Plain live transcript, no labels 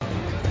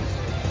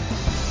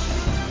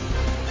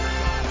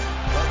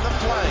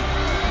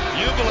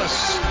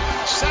Douglas,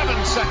 7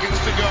 seconds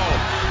to go.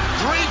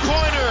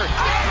 Three-pointer.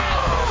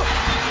 Oh!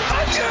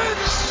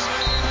 Hutchins!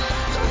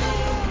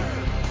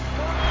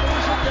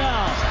 Pulls it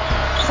down.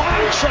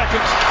 5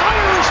 seconds.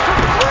 Fires for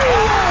three.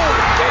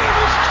 The game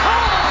is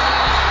tied.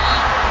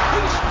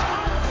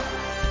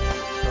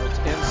 Starts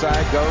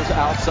inside, goes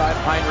outside.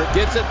 Heinrich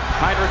gets it.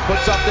 Heinrich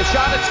puts up the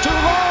shot. It's too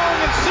long,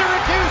 and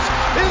Syracuse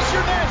is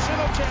your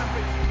national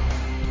champion.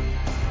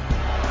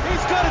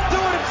 He's going to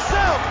do it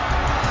himself.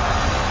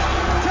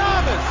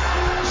 Thomas,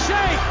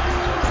 shake,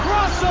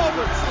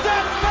 crossover,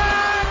 step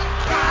back.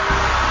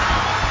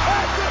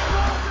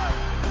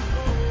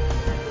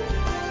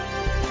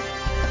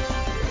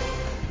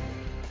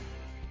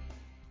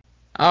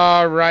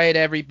 All right,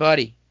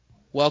 everybody.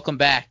 Welcome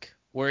back.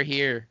 We're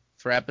here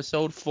for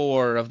episode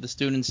 4 of the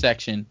student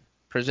section,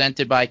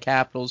 presented by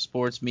Capital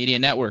Sports Media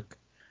Network.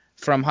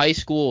 From high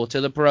school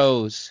to the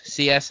pros,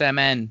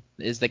 CSMN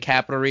is the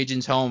Capital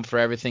Region's home for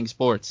everything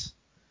sports.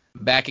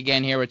 Back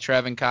again here with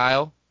Trev and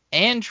Kyle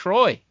and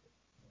Troy.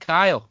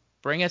 Kyle,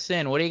 bring us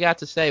in. What do you got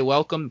to say?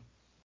 Welcome.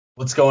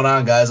 What's going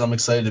on, guys? I'm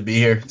excited to be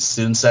here.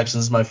 Student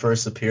section is my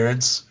first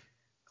appearance.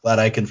 Glad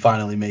I can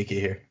finally make it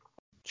here.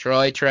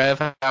 Troy, Trev,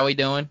 how we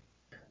doing?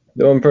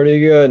 Doing pretty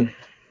good.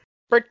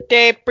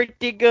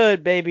 Pretty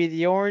good, baby.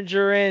 The Orange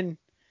are in.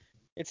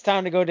 It's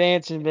time to go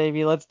dancing,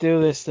 baby. Let's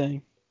do this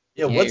thing.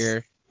 Yeah,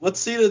 what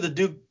seed are the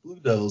Duke Blue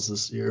Devils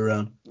this year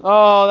around?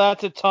 Oh,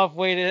 that's a tough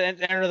way to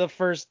enter the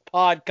first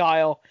pod,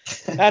 Kyle.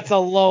 That's a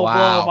low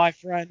blow, my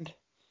friend.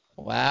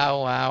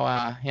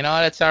 Wow. You know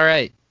what? It's all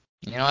right.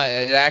 You know,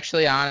 it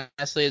actually,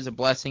 honestly, is a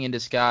blessing in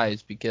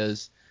disguise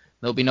because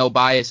there'll be no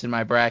bias in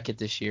my bracket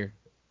this year.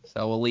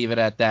 So we'll leave it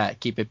at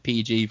that. Keep it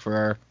PG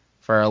for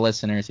our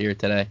listeners here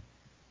today.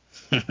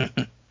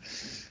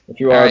 If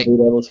you are Blue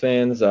Devils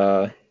fans,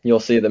 you'll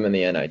see them in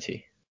the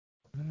NIT.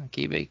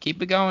 Keep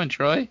it going,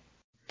 Troy.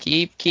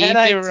 Keep NIT.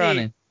 it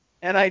running.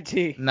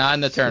 NIT. Not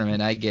in the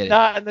tournament. I get it.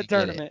 Not in the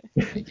tournament.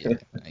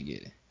 I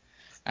get it.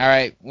 All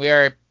right. We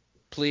are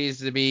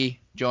pleased to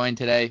be joined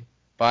today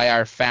by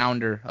our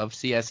founder of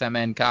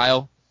CSMN,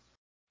 Kyle.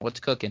 What's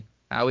cooking?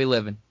 How we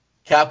living?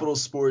 Capital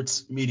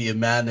Sports Media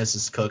Madness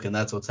is cooking.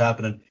 That's what's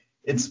happening.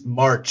 It's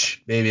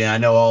March, baby. I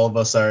know all of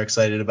us are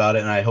excited about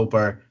it, and I hope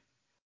our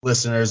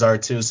listeners are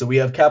too. So we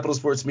have Capital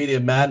Sports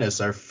Media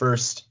Madness, our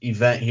first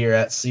event here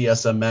at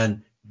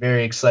CSMN.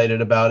 Very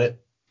excited about it.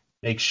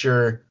 Make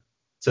sure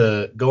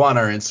to go on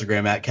our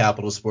Instagram at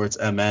Capital Sports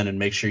MN and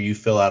make sure you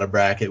fill out a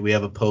bracket. We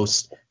have a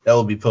post that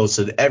will be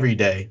posted every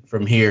day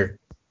from here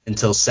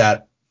until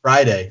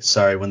Friday,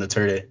 when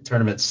the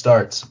tournament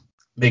starts.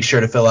 Make sure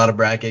to fill out a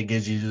bracket. It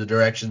gives you the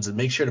directions, and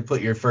make sure to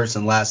put your first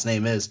and last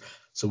name is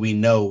so we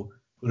know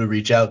who to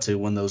reach out to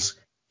when those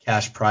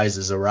cash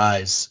prizes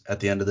arise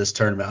at the end of this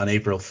tournament on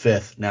April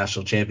 5th,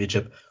 National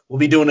Championship. We'll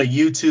be doing a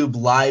YouTube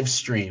live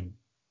stream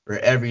for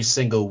every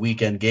single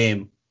weekend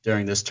game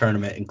during this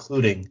tournament,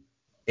 including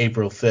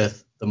April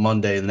 5th, the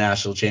Monday, the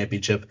National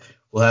Championship.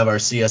 We'll have our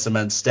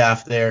CSMN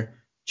staff there.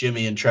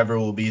 Jimmy and Trevor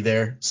will be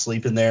there,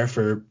 sleeping there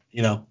for,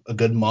 a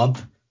good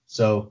month.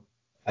 So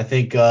I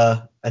think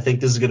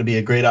this is going to be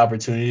a great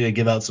opportunity to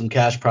give out some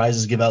cash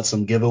prizes, give out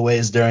some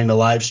giveaways during the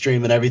live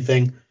stream and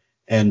everything.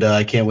 And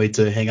I can't wait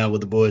to hang out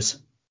with the boys.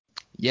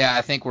 Yeah,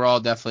 I think we're all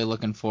definitely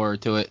looking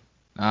forward to it,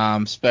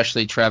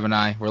 especially Trev and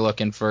I. We're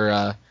looking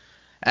for,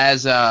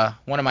 as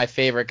one of my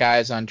favorite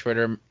guys on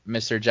Twitter,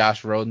 Mr.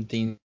 Josh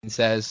Rodenstein,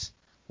 says,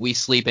 we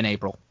sleep in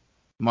April.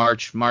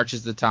 March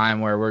is the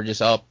time where we're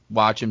just up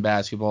watching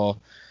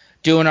basketball,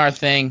 doing our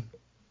thing,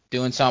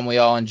 doing something we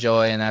all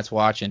enjoy, and that's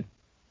watching.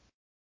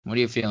 What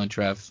are you feeling,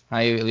 Trev?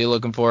 Are you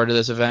looking forward to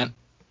this event?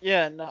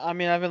 Yeah, no, I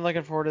mean, I've been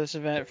looking forward to this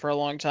event for a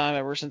long time,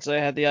 ever since I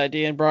had the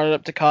idea and brought it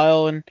up to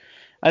Kyle. And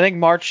I think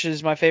March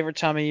is my favorite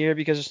time of year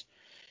because,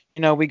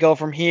 we go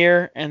from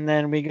here and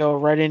then we go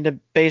right into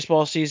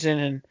baseball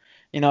season.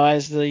 And,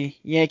 as the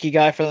Yankee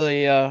guy for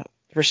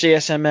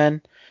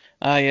CSMN,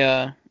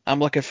 I'm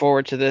looking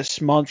forward to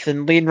this month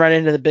and leading right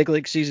into the big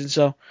league season.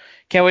 So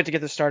can't wait to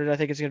get this started. I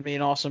think it's going to be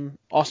an awesome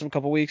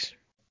couple weeks.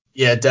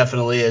 Yeah, it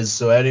definitely is.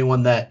 So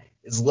anyone that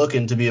is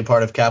looking to be a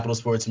part of Capital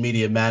Sports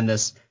Media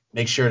Madness,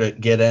 make sure to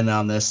get in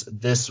on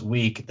this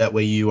week. That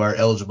way you are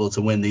eligible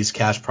to win these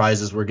cash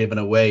prizes. We're giving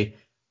away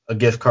a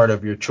gift card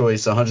of your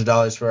choice,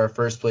 $100 for our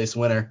first place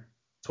winner,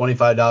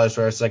 $25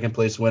 for our second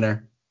place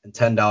winner, and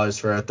 $10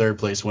 for our third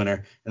place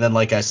winner. And then,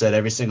 like I said,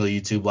 every single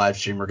YouTube live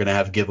stream, we're going to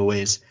have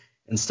giveaways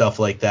and stuff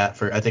like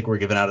that. I think we're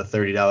giving out a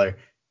 $30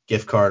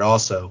 gift card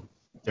also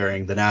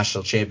during the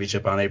National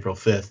Championship on April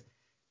 5th.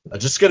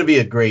 Just going to be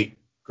a great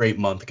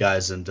month,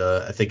 guys. And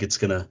I think it's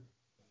going to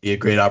be a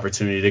great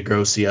opportunity to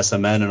grow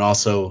CSMN and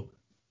also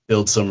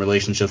build some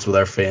relationships with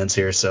our fans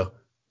here. So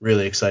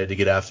really excited to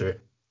get after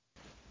it.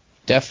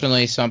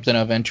 Definitely something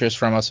of interest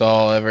from us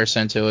all ever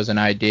since it was an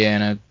idea,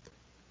 and I'm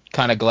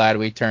kind of glad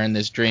we turned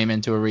this dream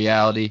into a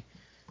reality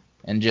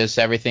and just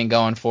everything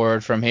going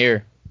forward from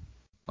here.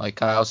 Like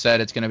Kyle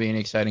said, it's going to be an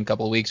exciting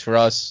couple of weeks for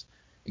us,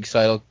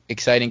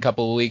 exciting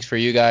couple of weeks for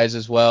you guys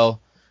as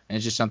well, and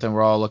it's just something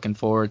we're all looking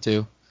forward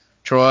to.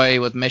 Troy,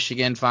 with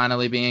Michigan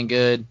finally being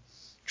good,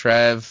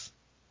 Trev,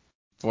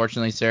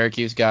 Fortunately,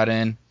 Syracuse got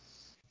in.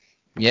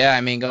 Yeah,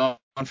 I mean, going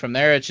from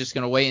there, it's just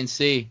going to wait and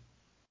see.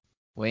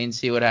 Wait and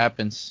see what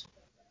happens.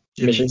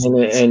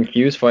 Michigan and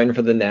Hughes fighting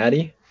for the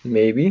Natty,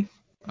 maybe.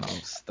 Oh,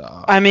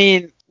 stop. I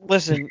mean,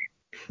 listen,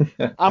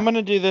 I'm going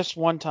to do this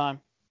one time,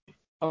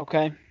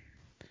 okay? And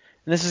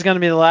this is going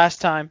to be the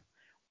last time.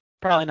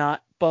 Probably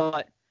not,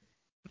 but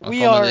If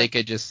only they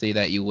could just see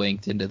that you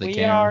winked into the camera.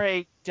 We are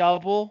a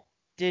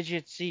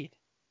double-digit seed.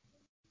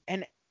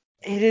 And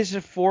it is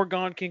a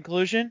foregone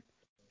conclusion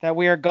that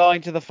we are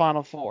going to the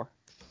Final Four.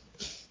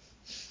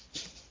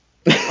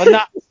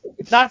 But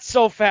not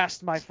so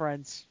fast, my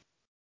friends.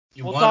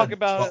 We'll talk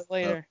about it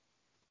later.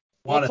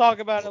 We'll talk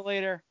about it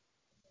later.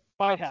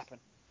 Might happen.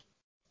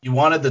 You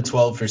wanted the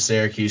 12 for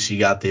Syracuse. You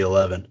got the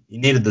 11. You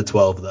needed the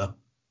 12, though.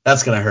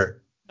 That's going to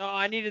hurt. No,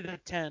 I needed the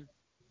 10.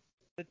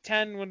 The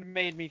 10 would have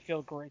made me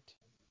feel great.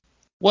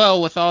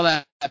 Well, with all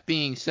that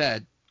being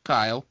said,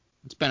 Kyle,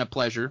 it's been a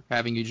pleasure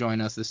having you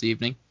join us this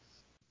evening.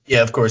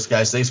 Yeah, of course,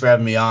 guys. Thanks for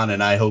having me on,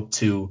 and I hope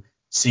to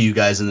see you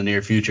guys in the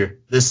near future.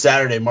 This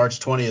Saturday, March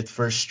 20th,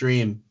 first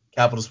stream,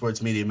 Capital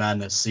Sports Media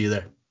Madness. See you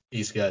there.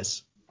 Peace,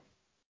 guys.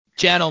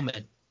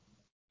 Gentlemen,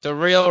 the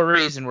real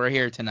reason we're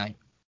here tonight.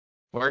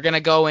 We're going to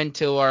go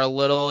into our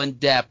little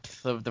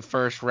in-depth of the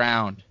first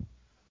round.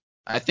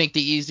 I think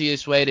the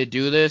easiest way to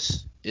do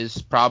this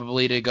is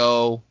probably to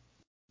go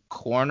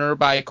corner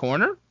by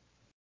corner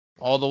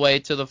all the way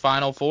to the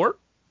Final Four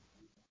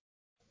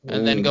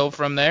and then go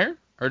from there?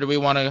 Or do we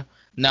want to...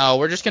 No,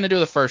 we're just going to do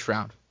the first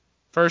round.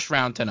 First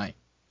round tonight.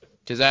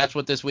 Because that's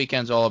what this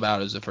weekend's all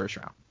about, is the first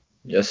round.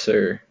 Yes,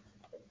 sir.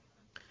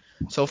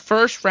 So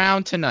first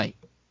round tonight.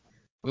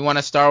 We want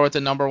to start with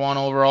the number one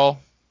overall.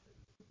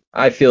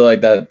 I feel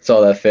like that's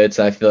all that fits.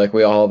 I feel like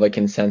we all have a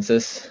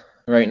consensus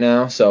right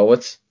now. So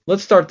let's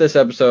start this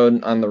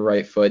episode on the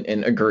right foot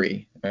and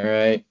agree. All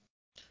right.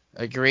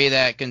 Agree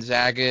that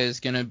Gonzaga is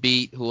going to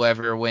beat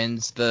whoever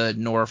wins the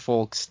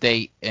Norfolk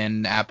State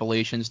and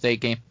Appalachian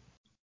State game.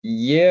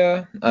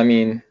 Yeah, I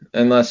mean,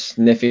 unless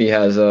Kniffy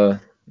has other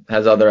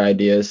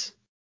ideas.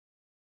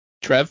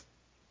 Trev?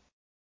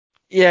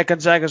 Yeah,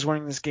 Gonzaga's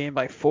winning this game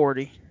by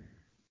 40.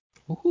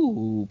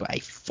 Ooh, by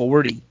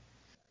 40.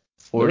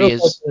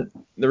 The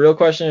real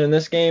question in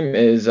this game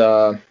is,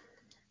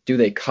 do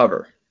they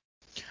cover?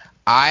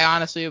 I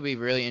honestly would be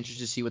really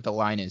interested to see what the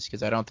line is,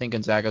 because I don't think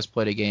Gonzaga's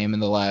played a game in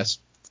the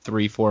last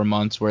 3-4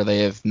 months where they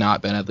have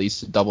not been at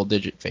least a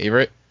double-digit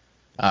favorite,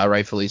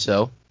 rightfully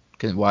so,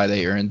 why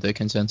they earned the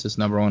consensus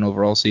number one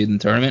overall seed in the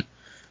tournament.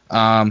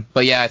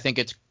 But yeah, I think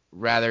it's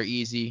rather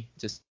easy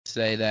to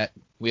say that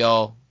we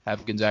all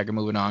have Gonzaga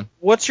moving on.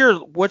 What's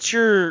your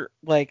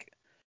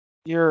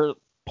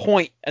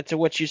point as to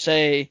what you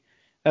say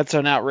that's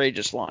an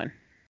outrageous line?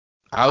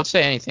 I would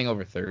say anything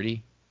over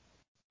 30.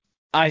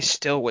 I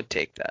still would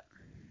take that.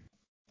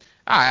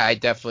 I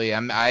definitely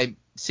am. I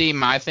see.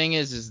 My thing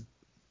is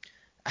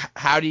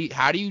how do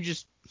you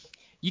just,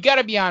 you got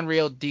to be on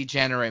real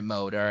degenerate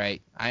mode. All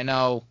right. I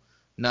know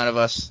none of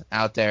us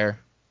out there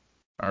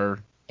are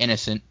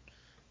innocent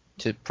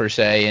per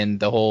se in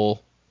the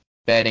whole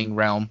betting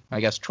realm.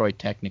 I guess Troy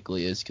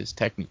technically is, because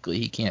technically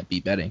he can't be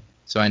betting.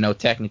 So I know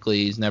technically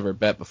he's never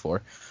bet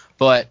before.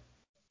 But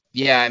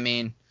yeah, I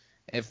mean,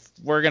 if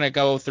we're gonna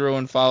go through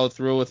and follow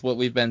through with what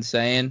we've been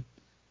saying,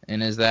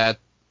 and is that,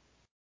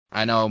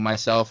 I know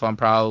myself, I'm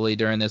probably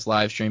during this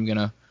live stream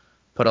gonna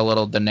put a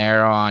little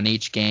dinero on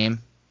each game.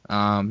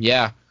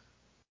 Yeah,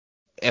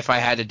 if I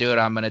had to do it,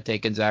 I'm gonna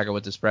take Gonzaga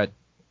with the spread.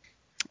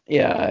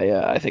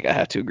 Yeah, I think I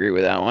have to agree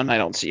with that one. I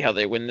don't see how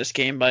they win this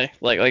game by,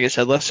 like I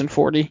said, less than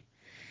 40.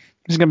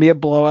 It's gonna be a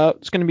blowout.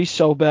 It's gonna be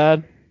so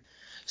bad.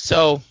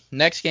 So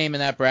next game in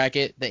that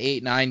bracket, the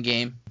 8-9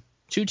 game.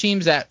 Two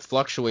teams that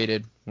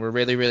fluctuated, were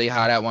really, really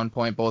hot at one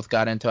point. Both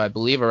got into, I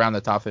believe, around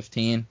the top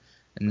 15.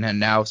 And then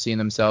now seeing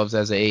themselves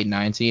as an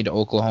 8-9 seed.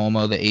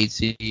 Oklahoma, the 8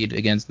 seed,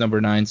 against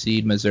number 9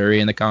 seed Missouri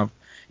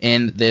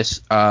in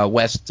this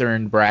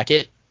Western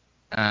bracket.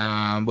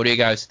 What do you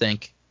guys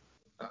think?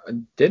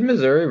 Did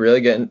Missouri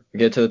really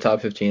get to the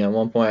top 15 at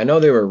one point? I know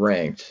they were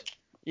ranked.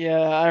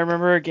 Yeah, I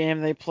remember a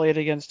game they played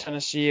against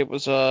Tennessee. It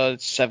was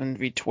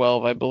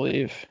 7v12, I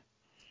believe.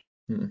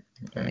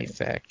 Let me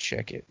fact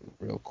check it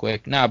real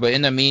quick. But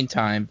in the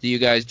meantime, do you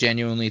guys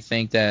genuinely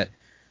think that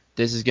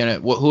this is gonna?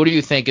 Who do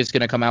you think is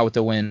gonna come out with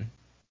the win?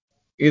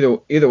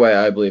 Either way,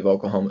 I believe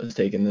Oklahoma is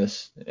taking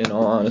this, in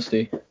all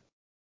honesty.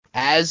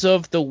 As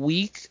of the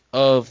week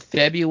of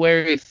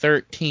February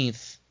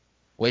 13th,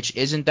 which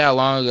isn't that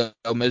long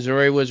ago,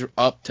 Missouri was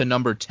up to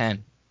number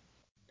 10.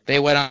 They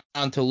went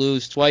on to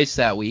lose twice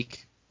that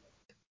week.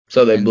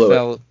 So they blew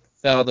it.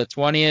 Fell the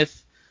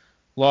 20th,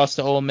 lost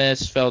to Ole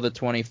Miss, fell the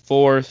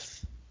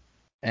 24th,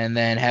 and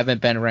then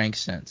haven't been ranked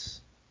since.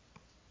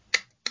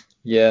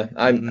 Yeah,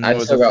 I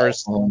still got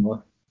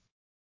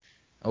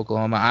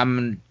Oklahoma.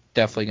 I'm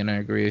definitely going to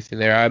agree with you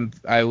there.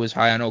 I was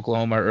high on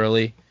Oklahoma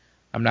early.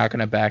 I'm not going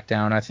to back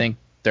down. I think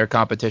their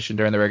competition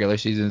during the regular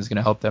season is going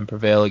to help them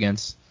prevail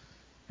against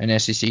an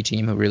SEC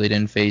team who really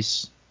didn't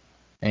face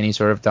any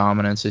sort of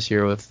dominance this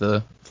year with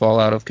the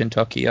fallout of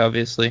Kentucky,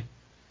 obviously.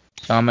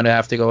 So I'm going to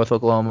have to go with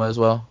Oklahoma as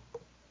well.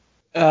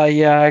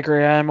 Yeah, I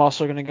agree. I'm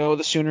also going to go with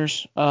the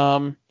Sooners.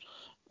 I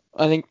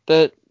think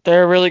that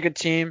they're a really good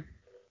team.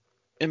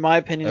 In my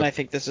opinion, I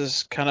think this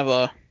is kind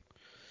of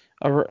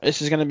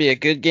this is going to be a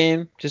good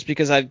game just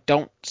because I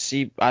don't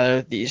see either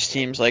of these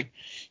teams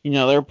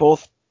they're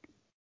both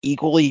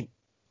equally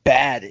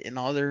bad in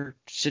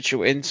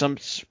in some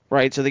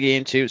rights of the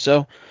game too.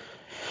 So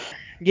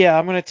yeah,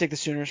 I'm going to take the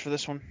Sooners for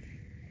this one.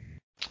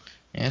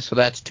 Yeah, so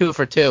that's 2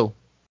 for 2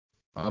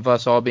 of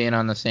us all being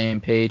on the same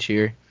page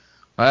here.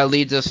 Well, that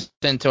leads us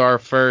into our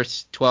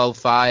first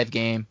 12-5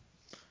 game.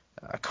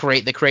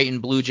 The Creighton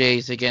Blue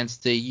Jays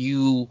against the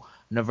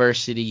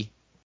University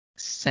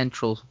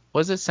Central.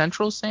 Was it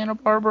Central Santa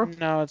Barbara?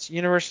 No, it's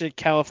University of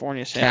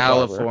California, Santa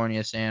Barbara.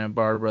 California, Santa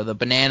Barbara. The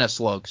Banana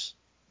Slugs.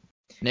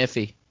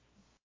 Kniffy.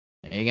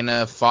 Are you going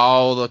to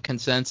follow the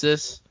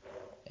consensus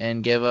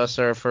and give us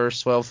our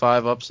first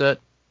 12-5 upset?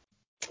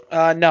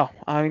 No,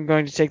 I'm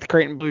going to take the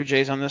Creighton Blue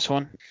Jays on this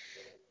one.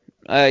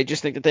 I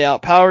just think that they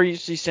outpower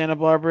UC Santa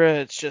Barbara.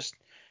 It's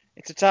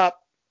a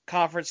top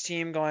conference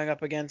team going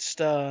up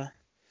against a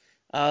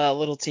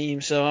little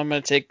team, so I'm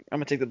gonna take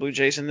the Blue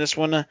Jays in this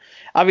one.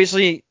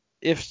 Obviously,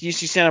 if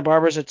UC Santa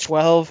Barbara's at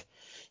 12,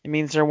 it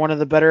means they're one of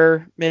the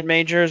better mid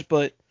majors,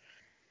 but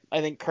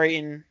I think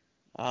Creighton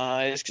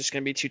is just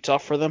gonna be too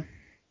tough for them.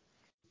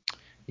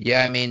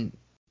 Yeah, I mean,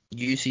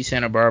 UC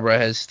Santa Barbara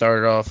has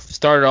started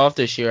off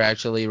this year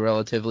actually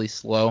relatively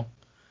slow,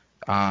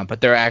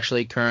 but they're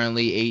actually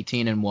currently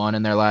 18-1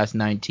 in their last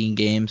 19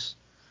 games.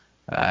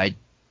 I'm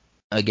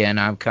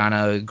kind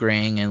of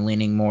agreeing and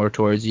leaning more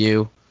towards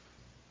you.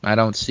 I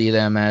don't see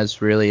them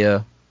as really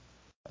a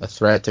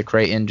threat to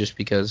Creighton just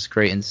because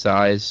Creighton's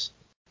size.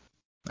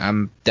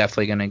 I'm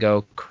definitely going to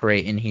go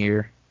Creighton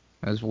here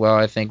as well.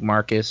 I think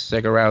Marcus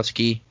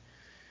Zagorowski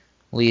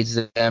leads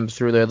them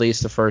through at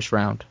least the first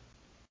round.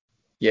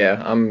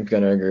 Yeah, I'm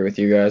going to agree with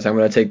you guys. I'm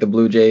going to take the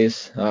Blue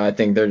Jays. I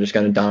think they're just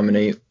going to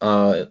dominate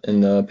in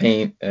the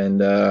paint.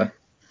 And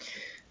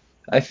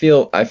I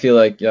feel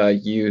like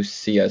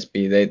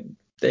UCSB,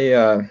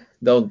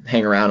 they'll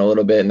hang around a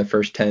little bit in the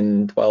first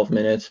 10, 12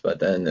 minutes, but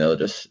then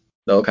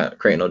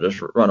Creighton will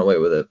just run away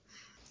with it.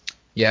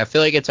 Yeah, I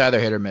feel like it's either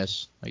hit or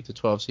miss. Like the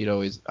 12 seed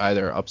always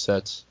either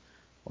upsets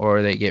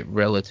or they get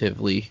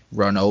relatively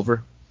run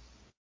over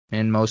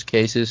in most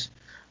cases.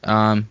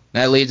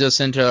 That leads us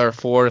into our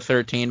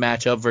 4-13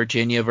 matchup,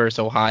 Virginia versus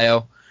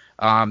Ohio.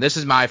 This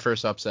is my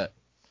first upset.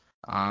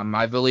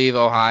 I believe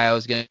Ohio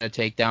is going to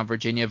take down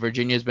Virginia.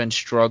 Virginia's been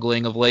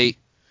struggling of late.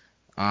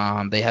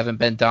 They haven't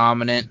been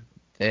dominant.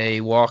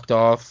 They walked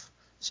off,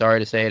 sorry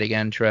to say it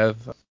again,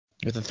 Trev,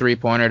 with a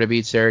 3-pointer to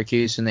beat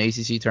Syracuse in the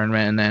ACC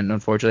tournament, and then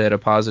unfortunately had a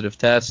positive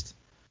test.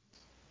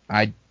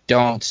 I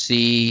don't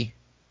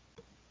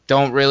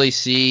really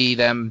see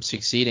them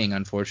succeeding,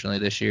 unfortunately,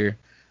 this year.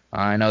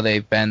 I know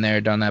they've been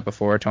there, done that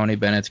before. Tony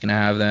Bennett's going to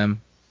have them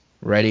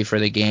ready for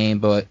the game,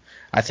 but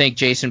I think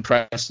Jason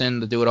Preston,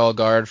 the do-it-all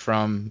guard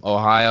from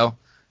Ohio,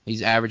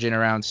 he's averaging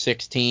around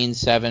 16,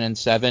 7, and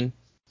 7,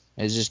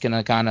 is just going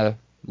to kind of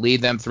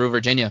lead them through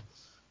Virginia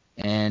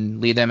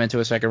and lead them into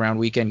a second-round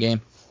weekend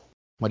game.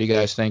 What do you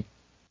guys think?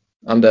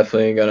 I'm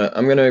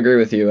gonna agree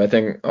with you. I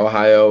think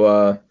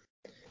Ohio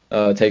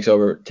takes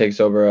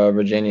over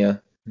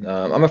Virginia.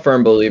 I'm a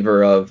firm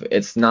believer of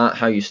it's not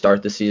how you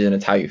start the season,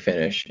 it's how you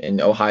finish. And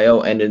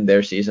Ohio ended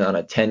their season on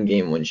a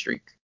 10-game win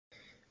streak.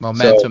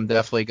 Momentum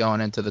definitely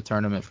going into the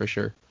tournament for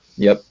sure.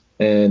 Yep.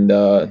 And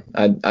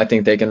I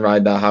think they can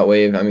ride that hot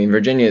wave. I mean,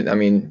 Virginia,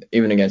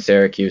 even against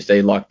Syracuse,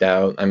 they lucked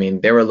out. I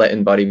mean, they were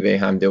letting Buddy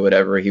Boeheim do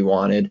whatever he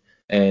wanted,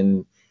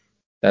 and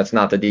that's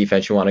not the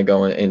defense you want to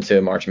go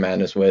into March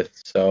Madness with.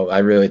 So I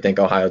really think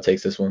Ohio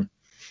takes this one.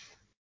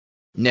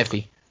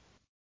 Kniffy.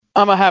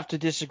 I'm going to have to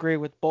disagree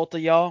with both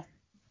of y'all.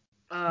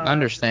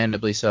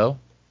 Understandably so.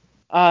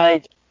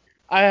 I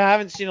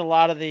haven't seen a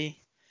lot of the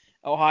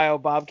Ohio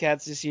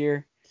Bobcats this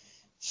year,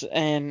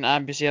 and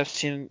obviously I've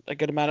seen a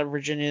good amount of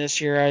Virginia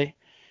this year.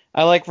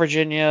 I like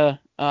Virginia,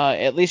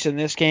 at least in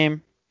this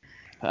game.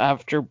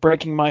 After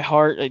breaking my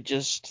heart,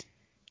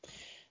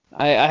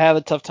 I have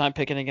a tough time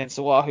picking against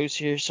the Wahoos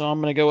here, so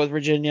I'm going to go with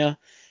Virginia.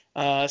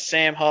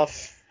 Sam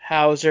Huff,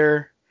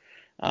 Hauser,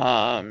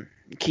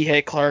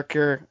 Kihei Clark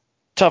are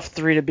tough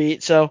 3 to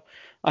beat, so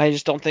I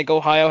just don't think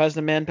Ohio has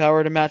the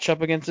manpower to match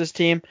up against this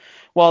team.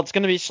 While it's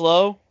going to be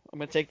slow, I'm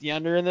going to take the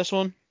under in this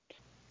one.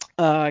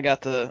 I got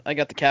the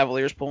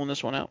Cavaliers pulling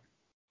this one out.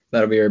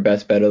 That'll be your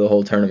best bet of the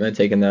whole tournament,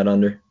 taking that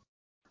under.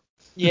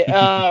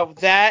 Yeah,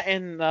 that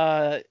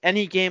and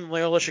any game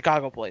Loyola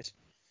Chicago plays.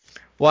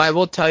 Well, I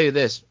will tell you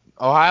this.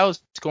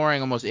 Ohio's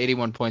scoring almost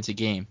 81 points a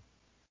game.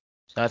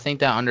 So I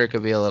think that under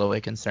could be a little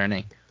bit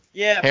concerning.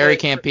 Yeah. Harry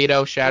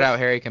Campito, shout out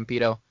Harry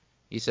Campito.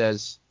 He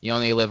says, you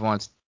only live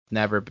once,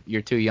 never.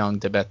 You're too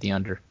young to bet the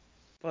under.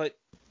 But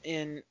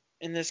in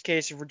this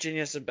case,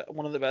 Virginia's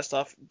one of the best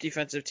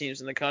defensive teams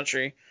in the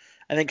country.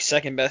 I think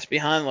second best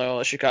behind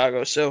Loyola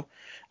Chicago. So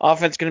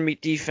offense going to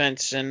meet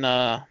defense, and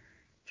I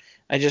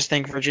just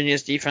think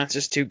Virginia's defense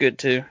is too good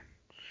to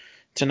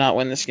not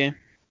win this game.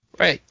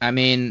 Right. I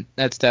mean,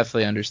 that's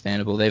definitely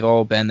understandable. They've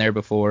all been there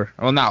before.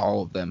 Well, not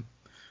all of them,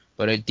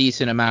 but a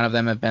decent amount of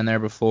them have been there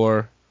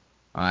before.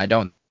 I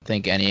don't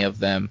think any of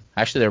them.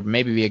 Actually, there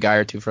maybe be a guy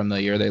or two from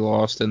the year they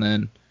lost, and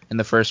then in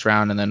the first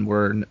round, and then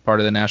were part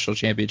of the national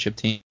championship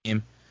team.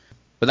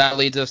 But that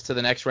leads us to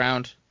the next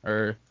round,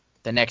 or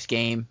the next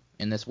game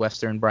in this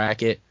Western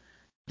bracket.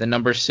 The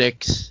number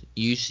 6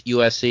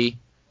 USC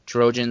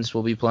Trojans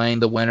will be playing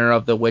the winner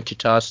of the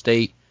Wichita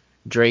State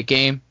Drake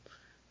game.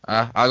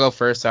 I'll go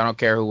first. I don't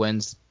care who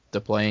wins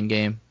the playing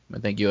game. I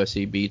think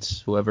USC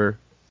beats whoever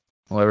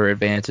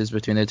advances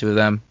between the two of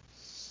them.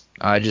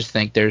 I just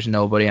think there's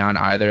nobody on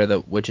either the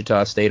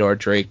Wichita State or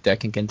Drake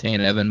that can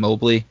contain Evan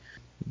Mobley.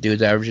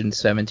 Dude's averaging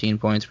 17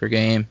 points per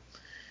game.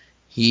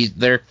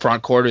 Their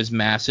front court is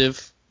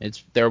massive.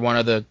 They're one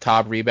of the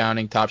top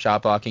rebounding, top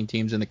shot blocking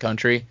teams in the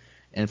country.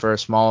 And for a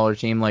smaller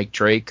team like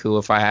Drake, who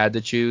if I had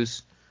to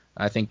choose,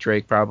 I think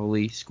Drake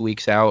probably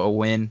squeaks out a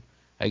win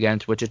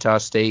against Wichita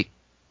State.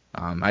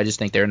 I just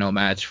think they're no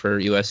match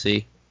for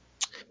USC.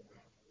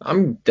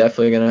 I'm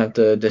definitely gonna have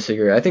to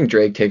disagree. I think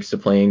Drake takes the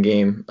playing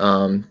game.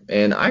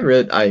 And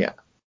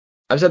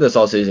I've said this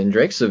all season.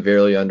 Drake's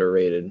severely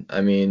underrated.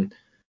 I mean,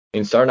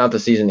 starting out the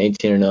season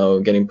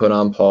 18-0, getting put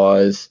on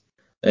pause,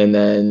 and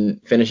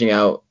then finishing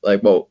out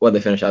what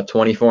they finish out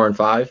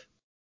 24-5,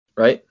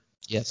 right?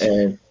 Yes.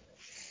 And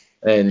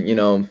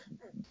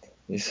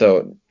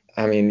so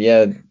I mean,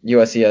 yeah,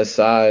 USC has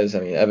size. I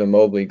mean, Evan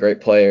Mobley,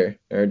 great player.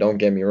 Or don't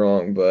get me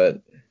wrong,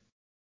 but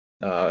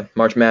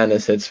March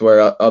Madness, it's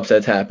where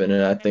upsets happen,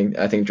 and I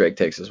think Drake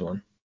takes this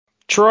one.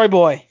 Troy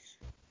boy,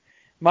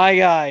 my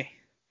guy.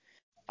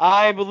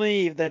 I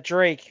believe that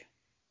Drake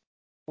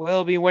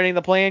will be winning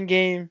the play-in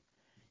game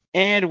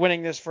and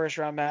winning this first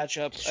round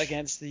matchup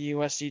against the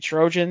USC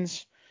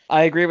Trojans.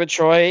 I agree with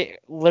Troy,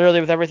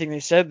 literally with everything they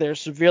said. They're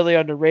severely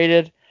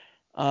underrated.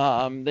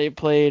 They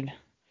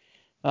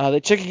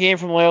took a game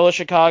from Loyola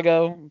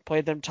Chicago,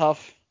 played them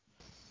tough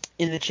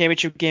in the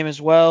championship game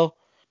as well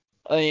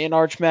in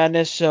Arch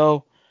Madness.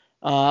 So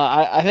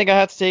I think I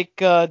have to take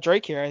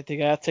Drake here. I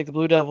think I have to take the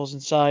Blue Devils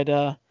inside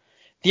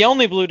the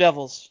only Blue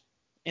Devils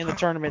in the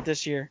tournament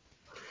this year.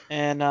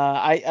 And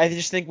I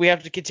just think we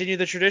have to continue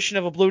the tradition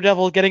of a Blue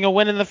Devil getting a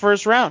win in the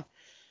first round.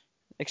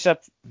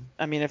 Except,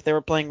 I mean, if they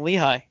were playing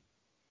Lehigh.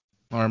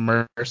 Or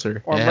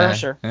Mercer.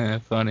 Mercer. Yeah,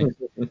 funny.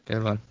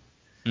 Good one.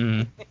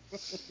 Mm.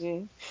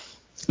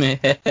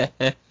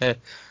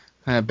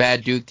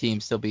 Bad Duke team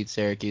still beat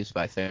Syracuse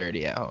by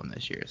 30 at home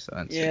this year.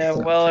 So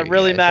it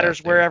really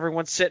matters where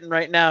everyone's sitting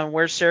right now. And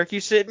where's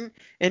Syracuse sitting?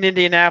 In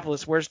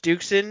Indianapolis. Where's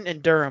Duke sitting?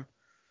 In Durham.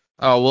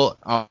 Oh,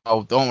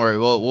 don't worry.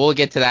 We'll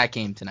get to that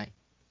game tonight.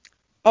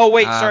 Oh,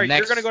 wait, sorry.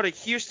 You're going to go to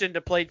Houston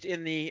to play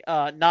in the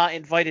not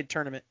invited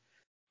tournament.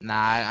 Nah,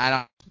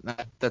 I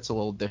don't. That's a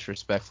little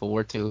disrespectful.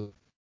 We're to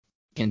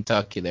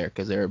Kentucky there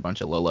because they're a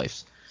bunch of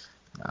lowlifes.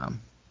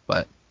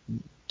 But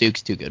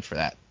Duke's too good for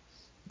that.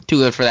 Too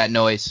good for that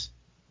noise.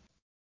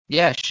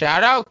 Yeah,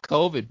 shout out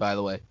COVID, by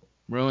the way.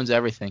 Ruins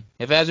everything.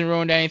 If it hasn't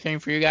ruined anything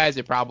for you guys,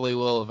 it probably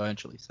will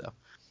eventually. So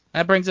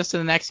that brings us to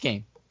the next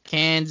game.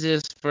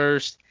 Kansas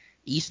versus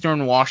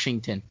Eastern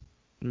Washington.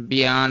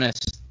 Be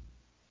honest.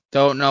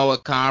 Don't know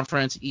what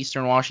conference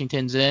Eastern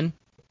Washington's in.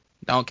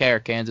 Don't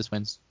care. Kansas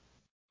wins.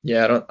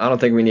 Yeah, I don't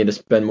think we need to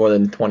spend more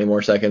than 20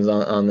 more seconds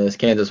on this.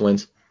 Kansas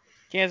wins.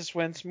 Kansas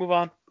wins. Move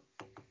on.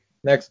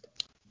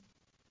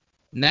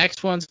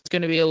 Next one's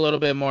going to be a little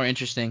bit more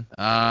interesting.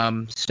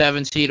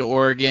 7 seed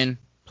Oregon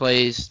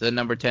plays the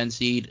number 10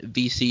 seed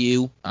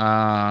VCU.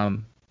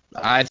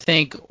 I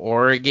think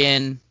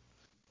Oregon,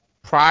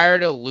 prior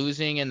to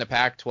losing in the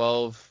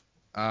Pac-12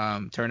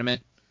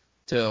 tournament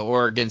to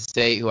Oregon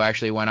State, who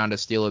actually went on to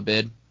steal a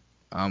bid,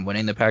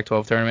 winning the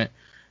Pac-12 tournament,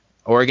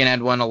 Oregon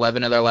had won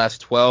 11 of their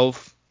last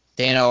 12.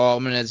 Dana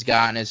Altman has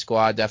gotten his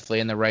squad definitely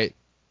in the right.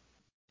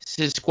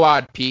 His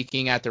squad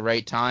peaking at the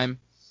right time.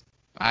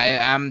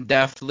 I'm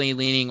definitely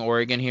leaning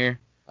Oregon here,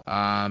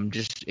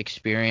 just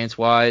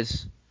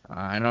experience-wise.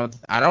 I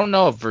don't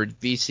know if for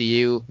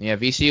VCU. Yeah,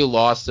 VCU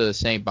lost to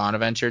St.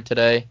 Bonaventure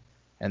today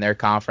in their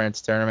conference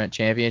tournament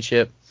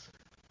championship.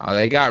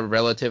 They got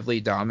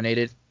relatively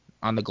dominated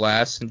on the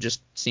glass and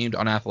just seemed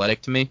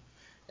unathletic to me.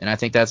 And I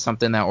think that's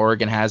something that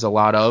Oregon has a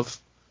lot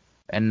of,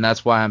 and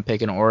that's why I'm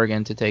picking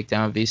Oregon to take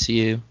down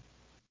VCU.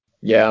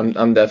 Yeah,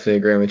 I'm definitely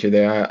agreeing with you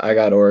there. I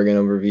got Oregon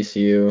over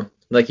VCU.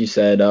 Like you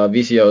said,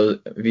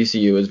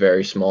 VCU is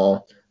very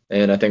small,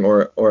 and I think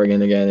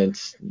Oregon again,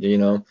 it's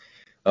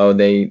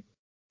they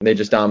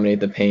just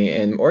dominate the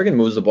paint, and Oregon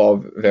moves the ball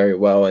very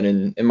well.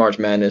 And in March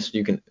Madness,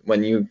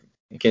 when you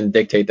can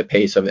dictate the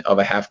pace of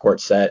a half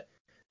court set,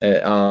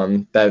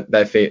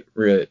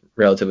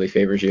 relatively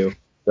favors you.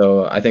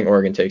 So I think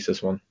Oregon takes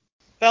this one.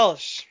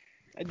 Fellas,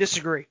 I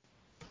disagree.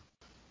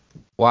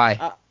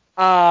 Why?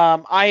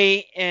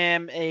 I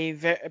am a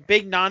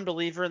big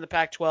non-believer in the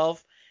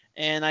Pac-12,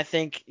 and I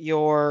think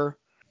your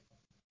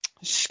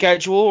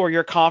schedule or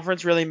your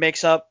conference really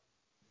makes up,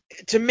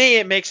 to me,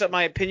 it makes up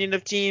my opinion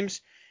of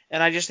teams,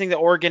 and I just think that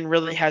Oregon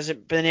really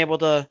hasn't been able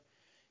to,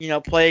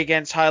 play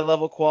against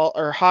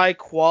high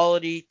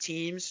quality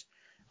teams.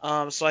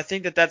 So I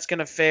think that that's going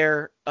to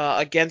fare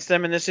against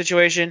them in this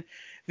situation.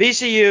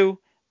 VCU,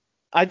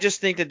 I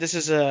just think that this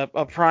is a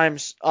prime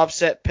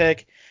upset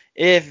pick.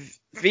 If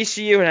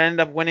VCU had ended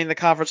up winning the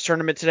conference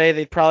tournament today,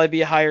 they'd probably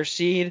be a higher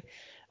seed.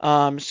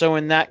 So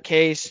in that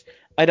case,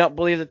 I don't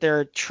believe that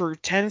they're a true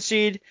 10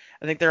 seed.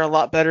 I think they're a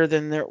lot better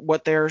than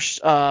what they're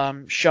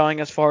showing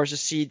as far as a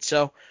seed.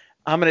 So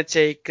I'm going to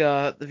take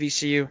the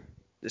VCU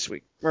this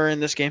week, or in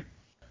this game.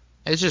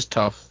 It's just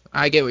tough.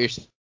 I get what you're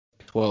saying,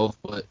 12,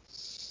 but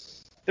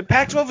the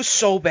Pac-12 is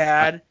so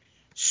bad,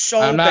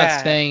 I'm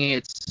not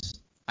bad.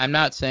 I'm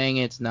not saying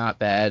it's not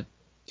bad,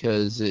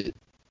 because it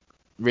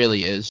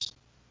really is,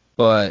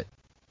 but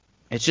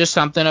it's just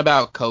something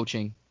about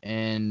coaching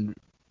and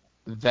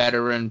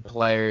veteran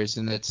players,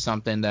 and it's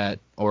something that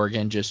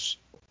Oregon just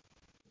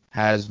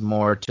adds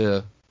more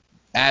to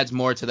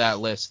that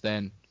list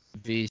than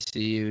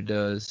VCU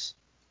does.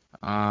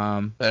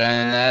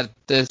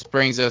 This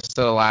brings us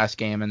to the last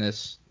game in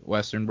this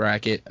Western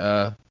bracket.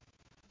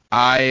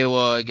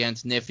 Iowa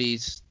against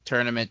Kniffy's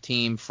tournament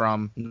team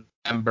from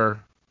November,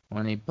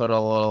 when he put a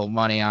little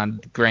money on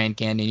Grand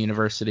Canyon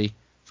University.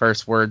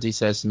 First words he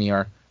says to me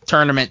are,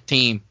 "Tournament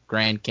team,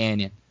 Grand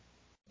Canyon."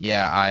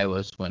 Yeah,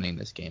 Iowa's winning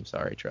this game.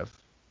 Sorry, Trev.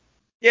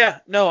 Yeah,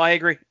 no, I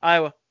agree.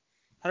 Iowa,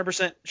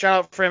 100%. Shout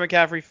out Fran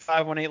McCaffrey,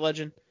 518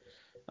 legend.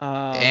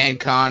 And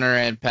Connor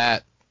and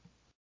Pat.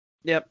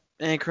 Yep,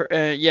 and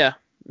yeah,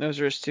 those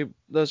are two.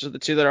 Those are the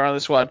two that are on the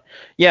squad.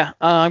 Yeah,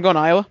 I'm going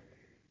Iowa.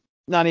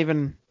 Not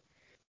even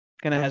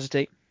gonna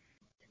hesitate.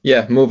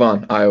 Yeah, move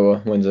on.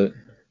 Iowa wins it.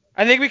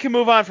 I think we can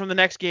move on from the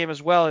next game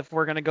as well if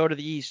we're gonna go to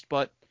the East,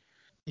 but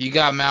you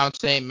got Mount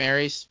St.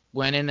 Mary's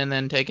winning and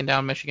then taking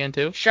down Michigan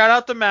too. Shout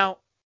out to Mount,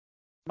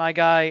 my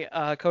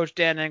guy, Coach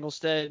Dan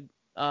Engelstead,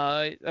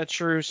 a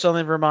true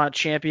Southern Vermont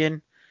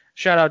champion.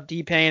 Shout out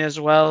D Payne as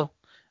well.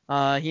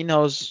 He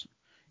knows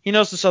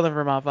the Southern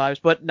Vermont vibes,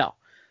 but no.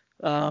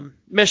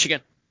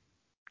 Michigan.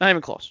 Not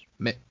even close.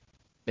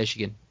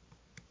 Michigan.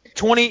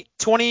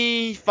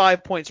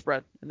 25 point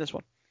spread in this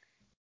one.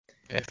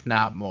 If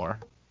not more.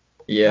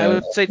 Yeah. I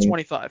would say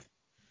 25.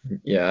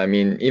 Yeah, I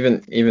mean,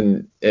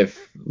 even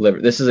if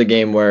this is a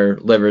game where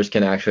Livers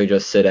can actually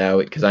just sit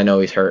out, because I know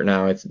he's hurt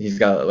now. He's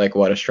got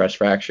a stress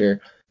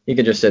fracture. He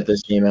could just sit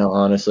this game out,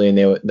 honestly, and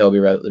they'll be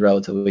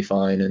relatively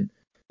fine.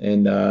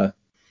 Yeah,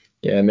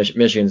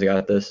 Michigan's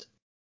got this.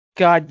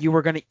 God, you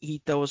were gonna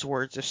eat those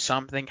words if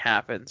something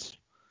happens.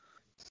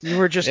 You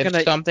were just if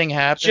gonna something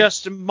happens,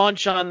 just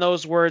munch on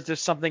those words if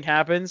something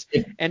happens,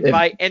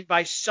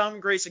 by some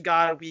grace of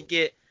God we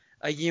get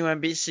a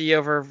UMBC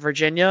over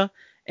Virginia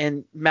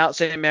and Mount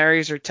St.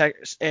 Mary's or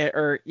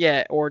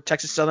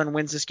Texas Southern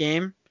wins this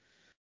game.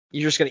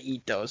 You're just gonna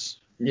eat those.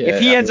 Yeah,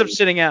 if he ends up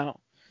sitting out.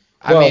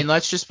 I mean,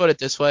 let's just put it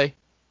this way.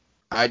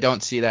 I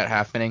don't see that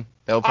happening.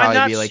 They'll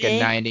probably be like a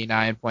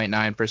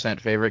 99.9%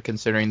 favorite,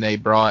 considering they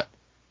brought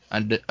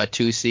a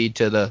 2 seed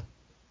to the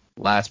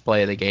last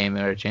play of the game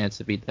and had a chance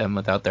to beat them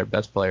without their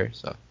best player.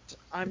 So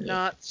I'm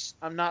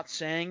not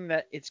saying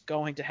that it's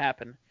going to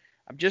happen.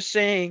 I'm just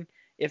saying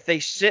if they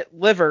sit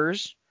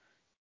Livers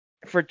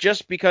for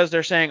just because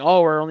they're saying,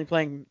 oh, we're only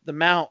playing the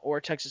Mount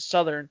or Texas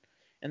Southern,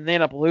 and they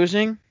end up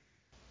losing,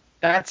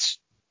 that's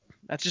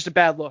just a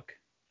bad look.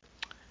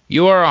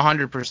 You are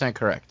 100%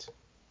 correct,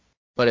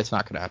 but it's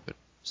not going to happen.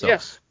 So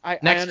yes,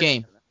 next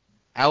game,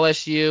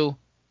 LSU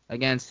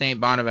against St.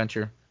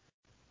 Bonaventure.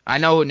 I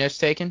know who Niff's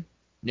taking.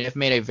 Niff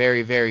made a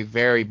very, very,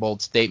 very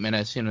bold statement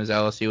as soon as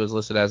LSU was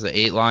listed as the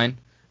 8 line,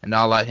 and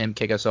I'll let him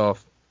kick us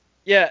off.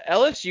 Yeah,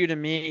 LSU to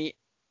me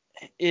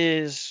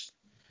is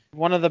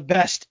one of the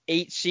best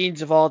 8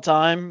 seeds of all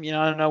time. You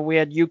know, I don't know, we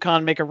had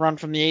UConn make a run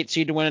from the 8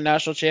 seed to win a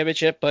national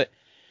championship, but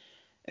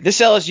this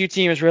LSU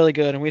team is really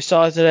good, and we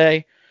saw it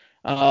today.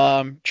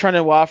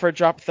 Trenton Wofford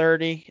dropped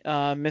 30,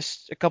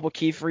 missed a couple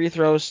key free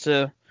throws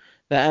that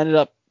ended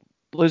up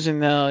losing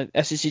the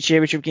SEC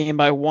championship game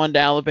by 1 to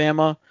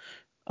Alabama.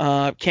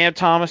 Cam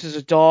Thomas is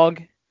a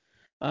dog.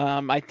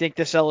 I think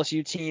this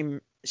LSU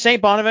team,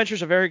 St. Bonaventure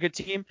is a very good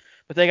team,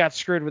 but they got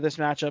screwed with this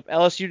matchup.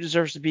 LSU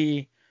deserves to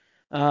be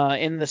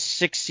in the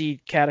 6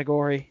 seed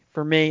category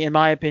for me, in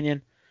my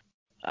opinion.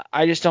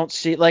 I just don't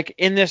see, like,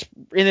 in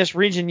this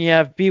region you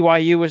have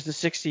BYU as the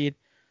 6 seed,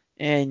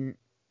 and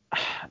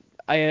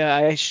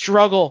I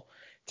struggle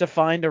to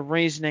find a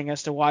reasoning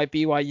as to why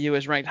BYU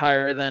is ranked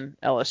higher than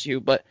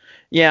LSU. But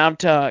yeah, I'm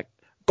to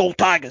go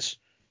Tigers.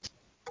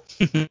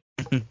 Go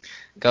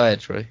ahead,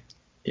 Troy.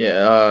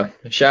 Yeah,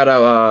 shout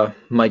out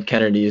Mike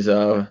Kennedy's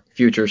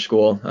future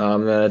school.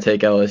 I'm gonna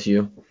take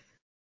LSU.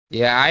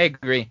 Yeah, I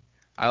agree.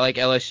 I like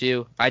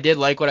LSU. I did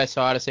like what I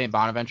saw out of St.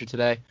 Bonaventure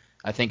today.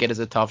 I think it is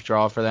a tough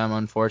draw for them,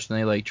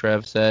 unfortunately, like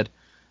Trev said.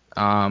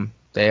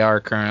 They are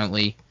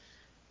currently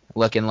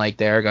looking like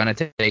they're going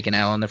to take an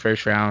L in the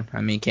first round.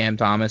 I mean, Cam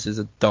Thomas is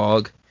a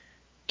dog.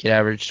 Kid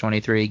averaged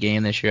 23 a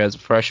game this year as a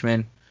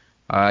freshman.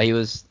 He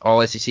was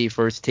all SEC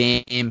first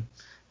team.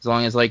 As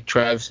long as, like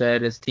Trev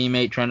said, his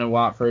teammate Trenton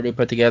Watford, he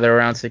put together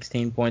around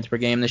 16 points per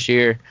game this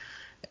year.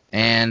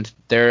 And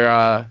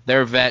their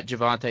vet,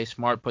 Javonte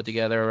Smart, put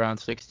together around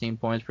 16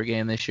 points per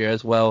game this year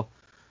as well.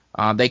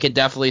 They could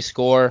definitely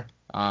score.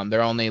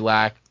 Their only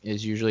lack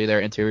is usually their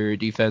interior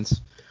defense.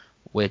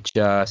 which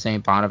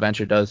St.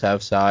 Bonaventure does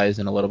have size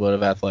and a little bit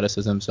of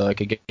athleticism, so I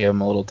could give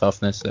him a little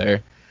toughness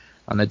there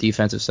on the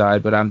defensive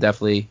side. But I'm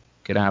definitely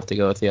going to have to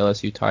go with the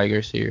LSU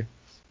Tigers here.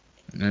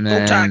 And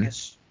then, Go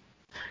Tigers.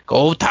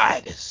 Go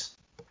Tigers.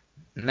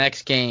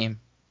 Next game,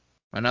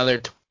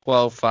 another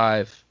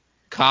 12-5.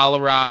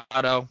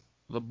 Colorado,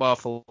 the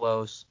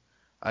Buffaloes,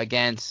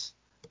 against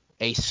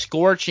a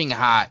scorching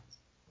hot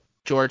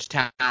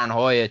Georgetown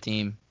Hoya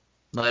team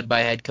led by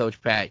head coach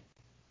Pat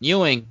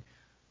Ewing,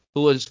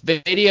 who was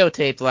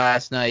videotaped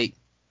last night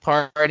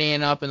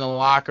partying up in the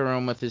locker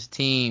room with his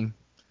team,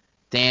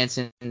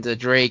 dancing to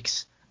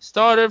Drake's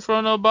 "Started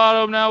from the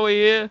bottom, now we're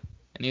here."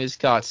 And he was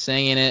caught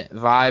singing it,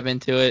 vibing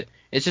to it.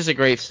 It's just a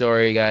great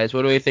story, guys.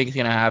 What do we think is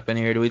going to happen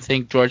here? Do we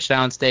think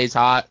Georgetown stays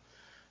hot,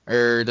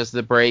 or does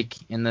the break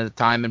in the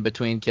time in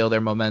between kill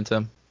their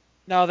momentum?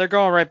 No, they're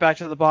going right back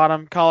to the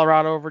bottom.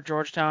 Colorado over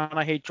Georgetown.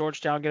 I hate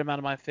Georgetown. Get them out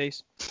of my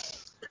face.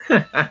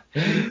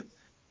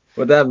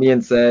 With that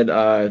being said,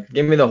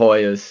 give me the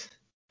Hoyas.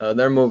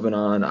 They're moving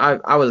on.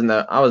 I was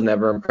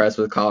never impressed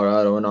with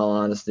Colorado, in all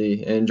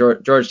honesty. And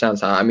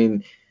Georgetown's hot. I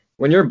mean,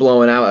 when you're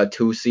blowing out a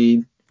 2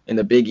 seed in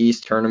the Big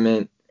East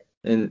tournament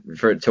and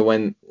to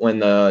win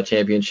the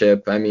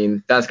championship, I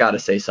mean, that's got to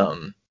say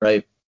something,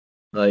 right?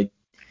 Like,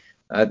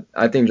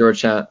 I think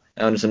Georgetown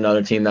is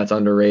another team that's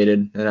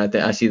underrated, and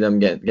I see them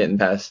getting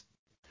past.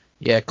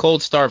 Yeah,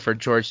 cold start for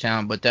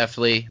Georgetown, but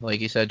definitely,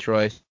 like you said,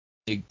 Troy,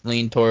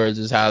 lean towards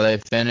is how they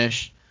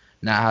finish,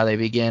 not how they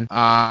begin.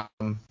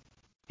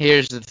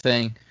 Here's the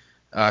thing.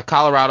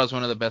 Colorado's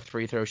one of the best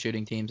free throw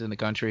shooting teams in the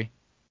country.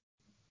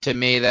 To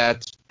me,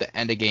 that's the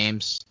end of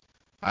games.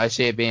 I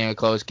see it being a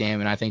close game,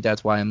 and I think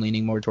that's why I'm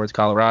leaning more towards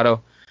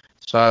Colorado.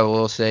 So I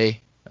will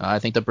say I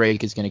think the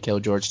break is going to kill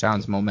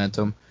Georgetown's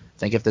momentum. I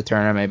think if the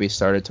tournament maybe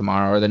started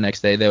tomorrow or the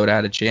next day, they would have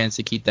had a chance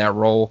to keep that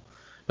roll.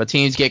 But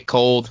teams get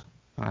cold.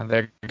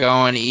 They're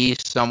going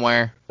east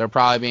somewhere. They're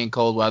probably being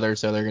cold weather,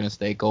 so they're going to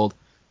stay cold.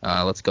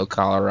 Let's go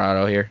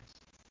Colorado here.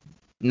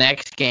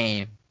 Next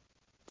game,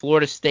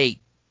 Florida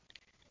State,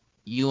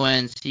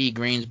 UNC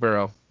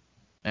Greensboro.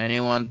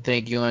 Anyone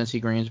think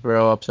UNC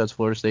Greensboro upsets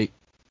Florida State?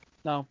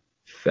 No.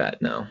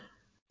 Fat no. All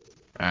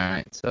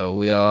right, so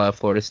we all have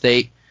Florida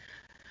State.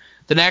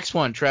 The next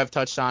one, Trev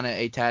touched on it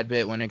a tad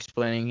bit when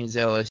explaining his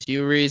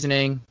LSU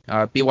reasoning.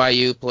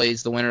 BYU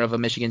plays the winner of a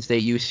Michigan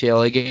State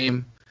UCLA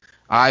game.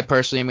 I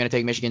personally am going to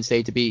take Michigan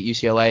State to beat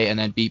UCLA and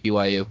then beat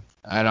BYU.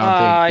 I don't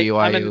think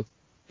BYU.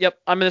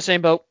 I'm in the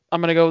same boat.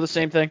 I'm going to go with the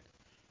same thing.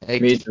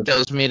 It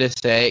kills me to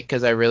say it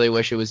because I really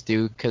wish it was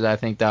Duke, because I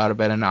think that would have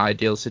been an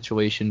ideal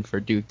situation for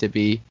Duke to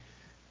be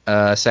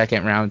a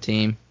second-round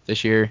team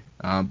this year.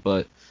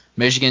 But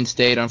Michigan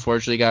State,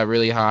 unfortunately, got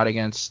really hot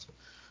against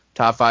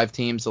top 5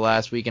 teams the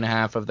last week and a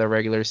half of their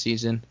regular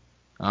season.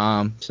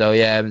 So,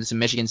 yeah, it's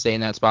Michigan State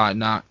in that spot,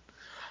 not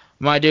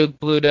my Duke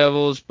Blue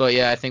Devils. But,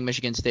 yeah, I think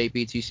Michigan State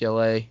beats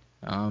UCLA.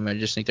 I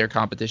just think their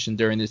competition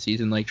during the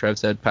season, like Trev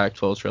said,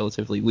 Pac-12 is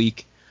relatively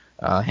weak.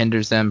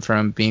 Hinders them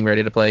from being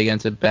ready to play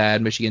against a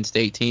bad Michigan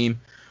State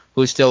team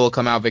who still will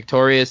come out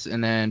victorious,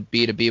 and then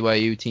beat a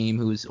BYU team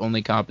whose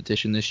only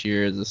competition this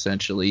year is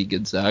essentially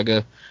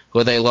Gonzaga,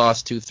 who they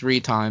lost to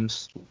 3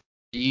 times.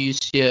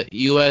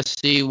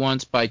 USC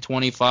once by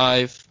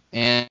 25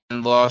 and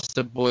lost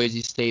to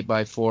Boise State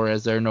by 4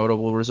 as their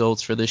notable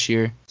results for this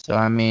year. So,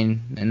 I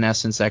mean, in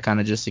essence, that kind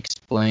of just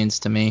explains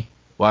to me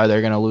why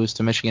they're going to lose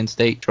to Michigan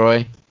State.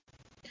 Troy?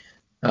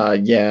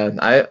 Yeah,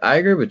 I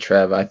agree with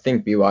Trev. I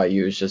think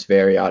BYU is just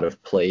very out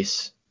of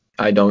place.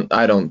 I don't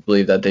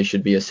believe that they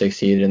should be a 6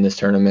 seed in this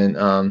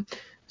tournament.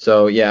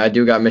 So yeah, I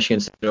do got Michigan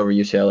State over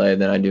UCLA,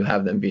 then I do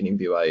have them beating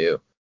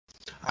BYU.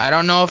 I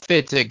don't know if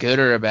it's a good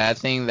or a bad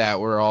thing that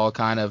we're all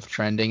kind of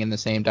trending in the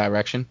same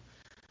direction.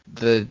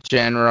 The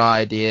general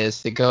idea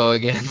is to go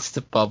against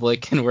the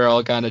public, and we're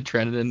all kind of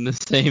trending in the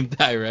same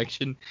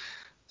direction.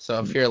 So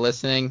if you're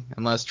listening,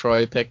 unless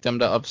Troy picked them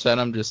to upset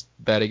them, just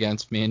bet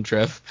against me and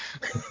Trev.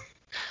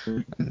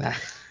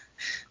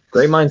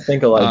 Great minds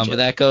think alike. But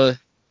that goes.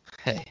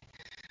 Hey,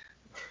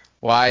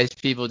 wise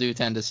people do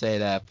tend to say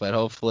that, but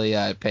hopefully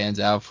it pans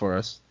out for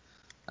us.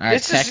 All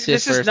right,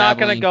 This is not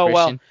going to go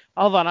well.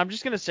 Hold on, I'm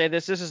just going to say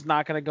this. This is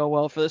not going to go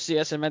well for the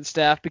CSMN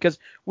staff because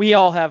we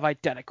all have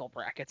identical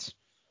brackets.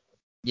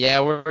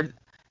 Yeah,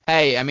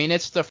 Hey, I mean,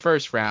 it's the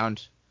first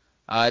round.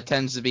 It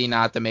tends to be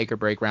not the make or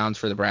break rounds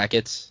for the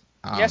brackets.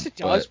 Yes, it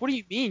does. What do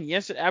you mean?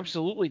 Yes, it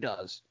absolutely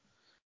does.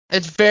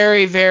 It's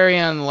very, very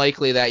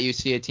unlikely that you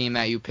see a team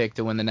that you pick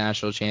to win the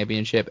national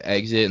championship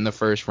exit in the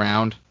first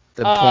round.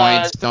 The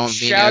points don't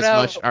mean as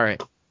much. All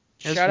right,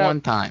 just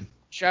one time.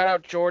 Shout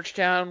out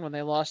Georgetown when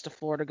they lost to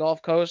Florida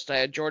Gulf Coast. I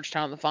had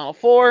Georgetown in the Final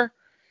Four,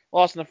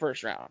 lost in the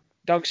first round.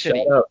 Dunk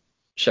City.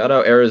 Shout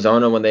out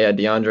Arizona when they had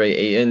DeAndre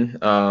Ayton.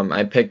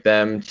 I picked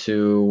them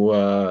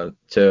to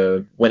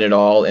win it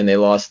all, and they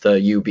lost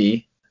to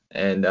UB.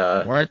 And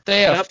weren't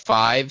they a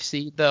 5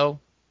 seed though?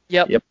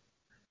 Yep.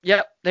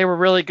 They were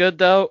really good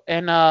though,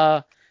 and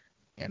I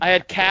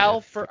had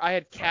Cal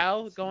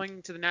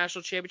going to the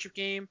national championship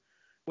game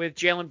with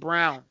Jaylen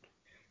Brown.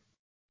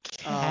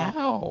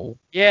 Cal.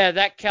 Yeah,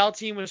 that Cal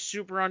team was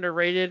super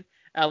underrated.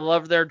 I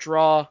love their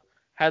draw.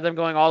 Had them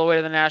going all the way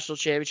to the national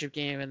championship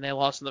game, and they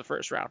lost in the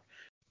first round.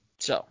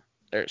 So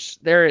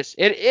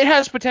it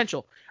has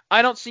potential.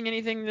 I don't see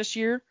anything this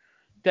year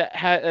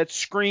that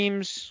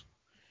screams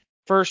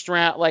first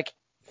round,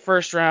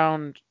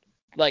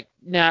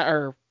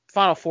 or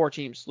Final Four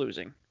teams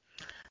losing.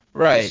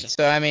 Right.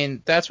 So I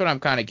mean, that's what I'm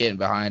kind of getting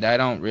behind. I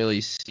don't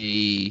really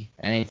see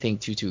anything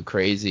too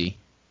crazy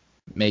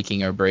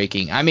making or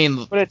breaking. I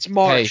mean, but it's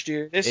March, hey,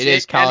 dude. It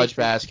is college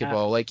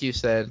basketball, like you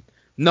said.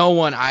 No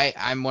one.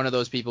 I'm one of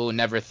those people who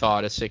never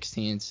thought a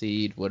 16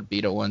 seed would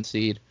beat a 1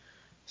 seed.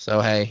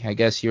 So hey, I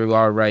guess you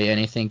are right.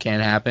 Anything can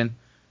happen.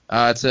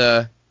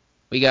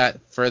 We got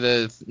for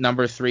the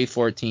number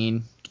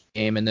 3-14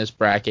 game in this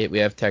bracket. We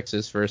have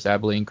Texas versus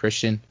Abilene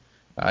Christian.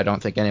 I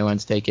don't think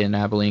anyone's taken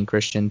Abilene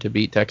Christian to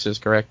beat Texas,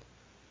 correct?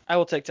 I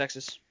will take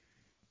Texas.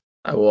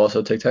 I will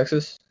also take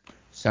Texas.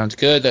 Sounds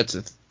good. That's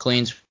a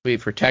clean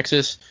sweep for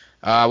Texas.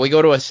 We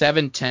go to a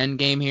 7-10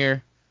 game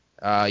here.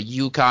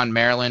 UConn,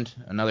 Maryland,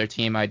 another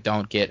team I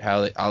don't get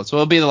so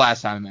it'll be the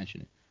last time I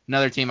mention it.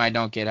 Another team I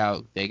don't get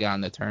how they got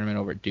in the tournament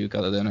over Duke,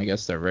 other than I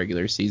guess their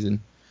regular season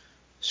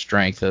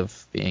strength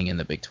of being in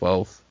the Big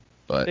 12.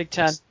 But Big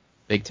 10.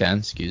 Big 10,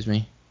 excuse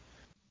me.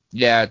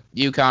 Yeah,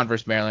 UConn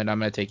versus Maryland. I'm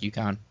going to take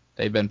UConn.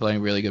 They've been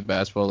playing really good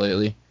basketball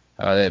lately.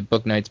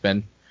 Book Knight's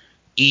been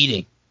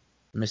eating.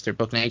 Mr.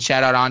 Book Knight.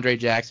 Shout out Andre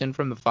Jackson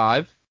from the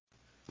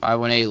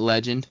 518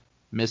 legend.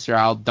 Mr.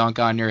 I'll dunk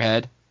on your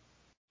head.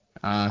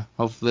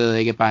 Hopefully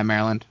they get by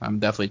Maryland. I'm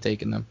definitely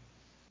taking them.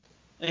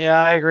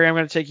 Yeah, I agree. I'm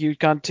going to take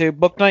UConn too.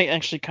 Book Knight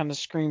actually kind of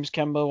screams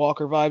Kemba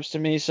Walker vibes to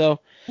me, so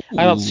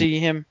I don't see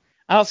him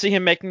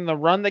making the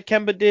run that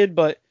Kemba did,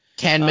 but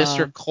can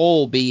Mr.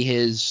 Cole be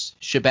his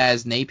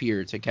Shabazz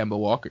Napier to Kemba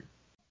Walker?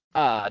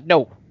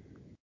 No,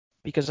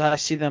 because I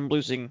see them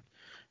losing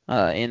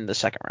in the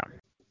second round.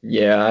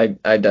 Yeah,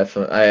 I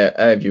definitely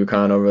I have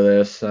UConn over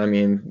this. I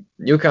mean,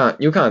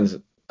 UConn's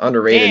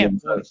underrated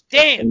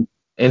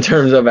in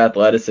terms of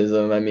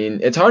athleticism. I mean,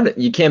 it's hard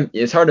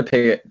to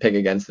pick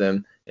against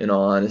them, in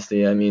all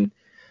honesty. I mean,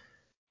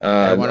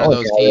 they're one of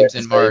those teams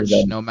in March,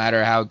 no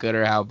matter how good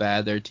or how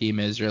bad their team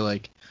is, you're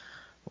like,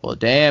 well,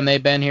 damn,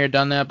 they've been here,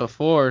 done that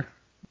before.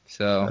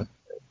 So,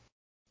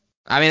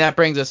 I mean, that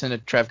brings us into,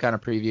 Trev kind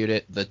of previewed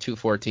it, the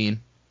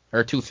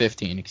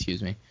 215,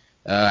 excuse me.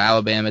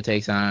 Alabama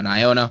takes on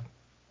Iona.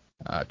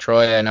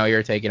 Troy, I know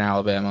you're taking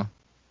Alabama.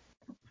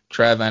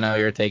 Trev, I know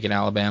you're taking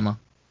Alabama.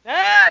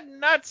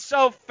 Not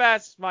so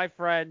fast, my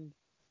friend.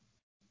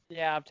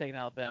 Yeah, I'm taking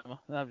Alabama.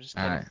 I'm just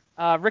kidding.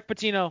 Right. Rick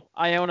Pitino,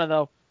 Iona,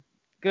 though.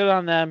 Good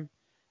on them.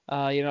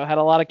 Had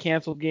a lot of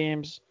canceled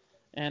games,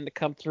 and to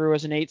come through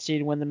as an 8 seed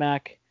and win the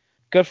MAC.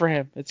 Good for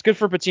him. It's good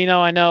for Pitino.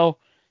 I know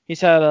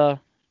he's had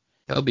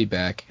He'll be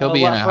back. He'll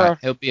be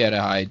at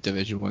a high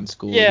Division I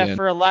school. Yeah, again.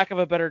 For a lack of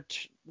a better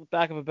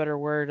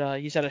word,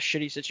 he's had a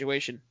shitty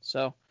situation.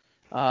 So,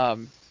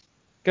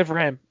 good for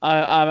him.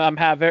 I'm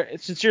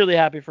sincerely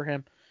happy for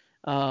him,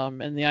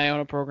 and the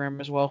Iona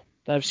program as well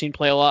that I've seen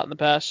play a lot in the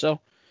past. So,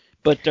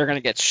 but they're gonna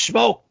get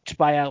smoked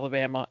by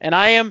Alabama, and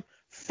I am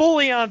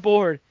fully on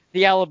board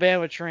the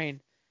Alabama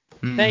train.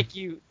 Thank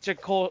you to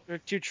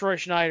Troy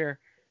Schneider.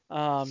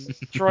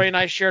 Troy and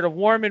I shared a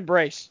warm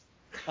embrace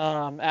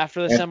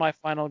after the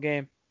semifinal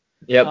game.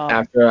 Yep,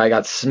 after I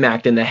got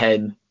smacked in the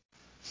head.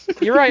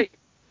 You're right.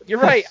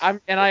 And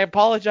I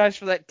apologize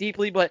for that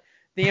deeply, but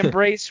the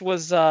embrace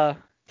was it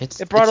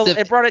brought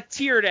a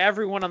tear to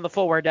everyone on the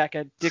footwear deck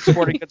at Dick's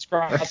Sporting Goods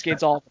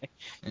Crossgates Albany.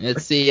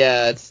 It's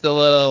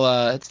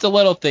the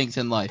little things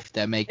in life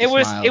that make you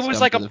smile. It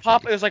was like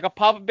a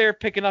Papa Bear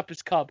picking up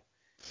his cub.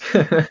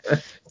 All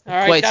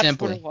right, quite that's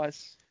simply what it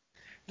was.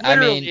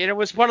 Literally, and it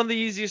was one of the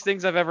easiest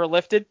things I've ever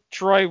lifted.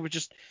 Troy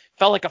just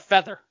felt like a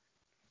feather.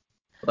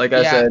 Like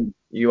I said,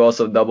 you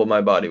also doubled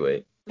my body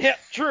weight. Yeah,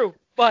 true,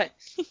 but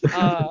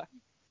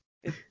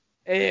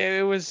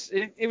it was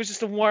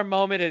just a warm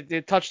moment.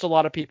 It touched a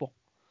lot of people.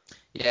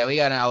 Yeah, we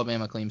got an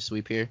Alabama clean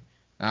sweep here.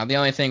 The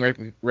only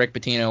thing Rick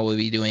Pitino will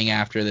be doing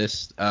after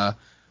this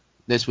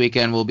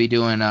weekend will be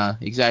doing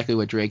exactly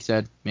what Drake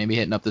said, maybe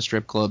hitting up the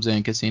strip clubs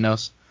and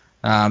casinos.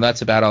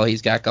 That's about all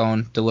he's got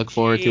going to look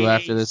forward to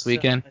after this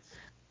weekend.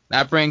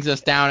 That brings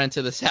us down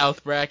into the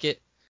South bracket.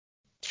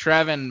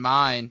 Trev and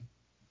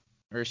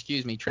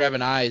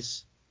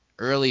I's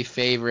early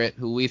favorite,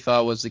 who we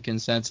thought was the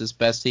consensus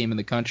best team in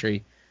the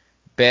country,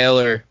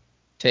 Baylor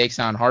takes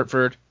on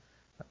Hartford.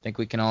 I think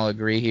we can all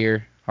agree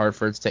here.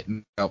 Hartford's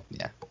taking. Oh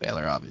yeah,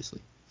 Baylor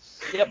obviously.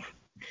 Yep,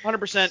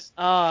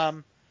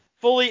 100%.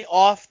 Fully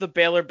off the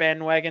Baylor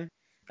bandwagon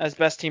as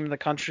best team in the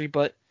country,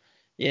 but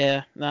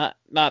yeah, not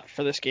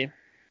for this game.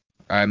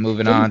 All right,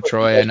 moving on.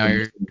 Troy, I know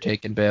you're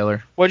taking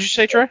Baylor. What'd you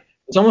say, Troy?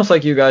 It's almost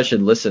like you guys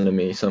should listen to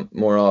me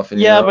more often.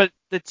 Yeah, but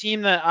the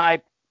team that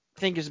I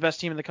think is the best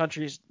team in the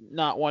country is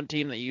not one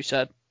team that you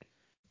said.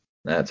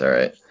 That's all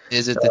right.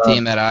 Is it the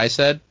team that I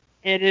said?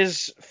 It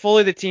is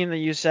fully the team that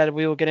you said.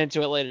 We will get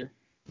into it later.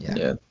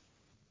 Yeah.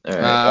 All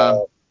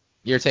right.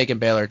 You're taking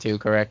Baylor too,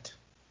 correct?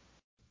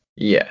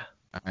 Yeah.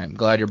 I'm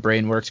glad your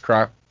brain works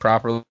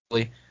properly.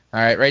 All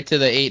right, right to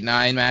the 8-9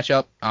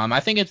 matchup. I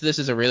think this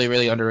is a really,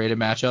 really underrated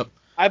matchup.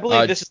 I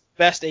believe this is the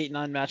best 8-9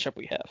 matchup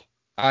we have.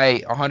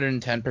 I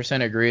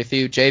 110% agree with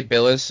you. Jay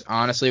Billis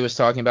honestly was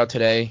talking about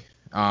today,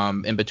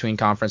 in between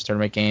conference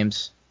tournament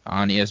games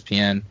on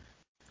ESPN,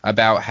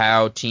 about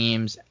how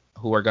teams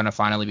who are going to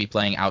finally be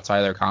playing outside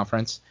of their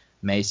conference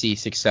may see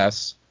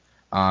success.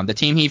 The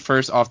team he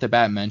first off the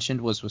bat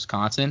mentioned was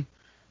Wisconsin.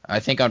 I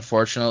think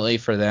unfortunately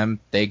for them,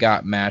 they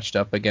got matched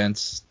up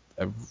against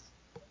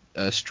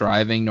a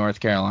striving North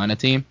Carolina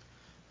team,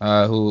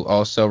 who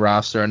also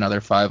roster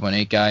another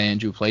 518 guy,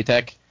 Andrew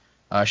Platek.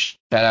 Shout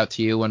out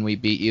to you when we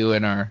beat you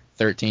in our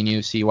 13U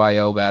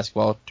CYO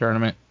basketball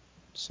tournament.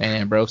 St.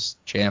 Ambrose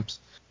champs.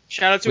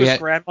 Shout out to his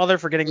grandmother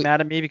for getting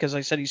mad at me because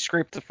I said he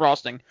scraped the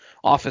frosting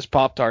off his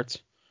Pop-Tarts.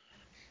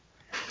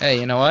 Hey,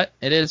 you know what?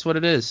 It is what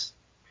it is.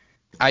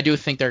 I do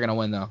think they're going to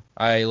win, though.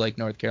 I like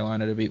North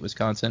Carolina to beat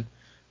Wisconsin.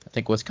 I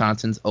think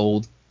Wisconsin's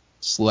old,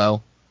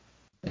 slow,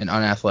 and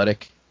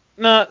unathletic.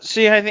 No,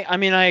 see,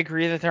 I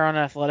agree that they're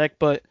unathletic,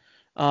 but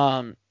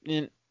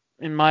in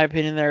my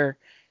opinion,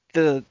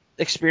 the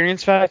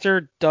experience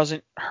factor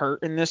doesn't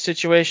hurt in this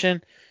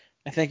situation.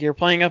 I think you're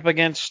playing up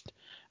against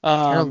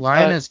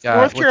Carolina's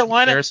got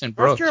Harrison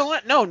Brooks.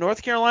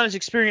 North Carolina's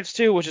experienced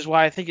too, which is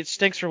why I think it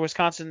stinks for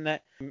Wisconsin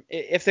that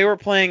if they were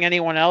playing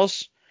anyone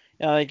else,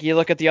 like you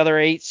look at the other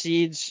 8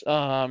 seeds,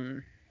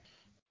 who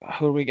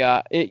do we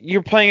got?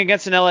 You're playing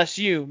against an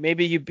LSU.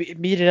 Maybe you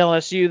beat an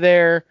LSU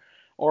there,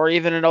 or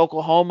even an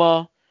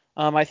Oklahoma.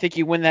 I think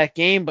you win that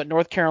game, but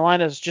North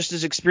Carolina is just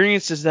as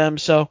experienced as them,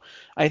 so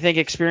I think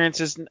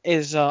experience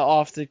is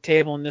off the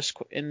table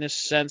in this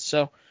sense.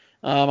 So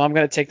I'm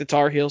going to take the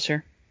Tar Heels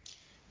here.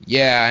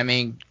 Yeah, I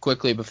mean,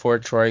 quickly before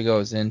Troy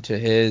goes into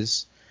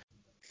his,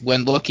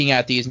 when looking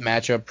at these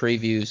matchup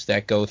previews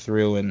that go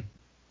through and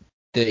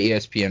the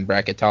ESPN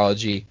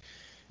bracketology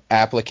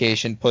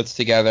application puts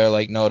together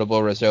like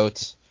notable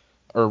results,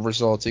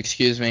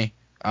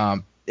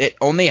 it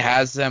only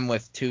has them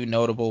with 2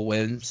 notable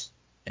wins,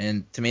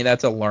 and to me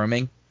that's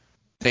alarming.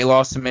 They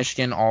lost to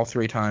Michigan all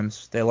 3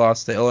 times. They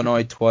lost to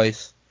Illinois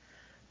twice.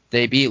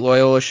 They beat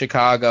Loyola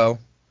Chicago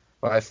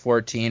by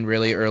 14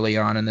 really early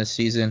on in this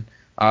season.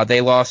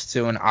 They lost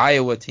to an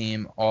Iowa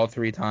team all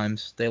 3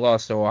 times. They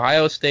lost to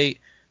Ohio State.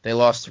 They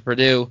lost to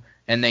Purdue,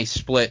 and they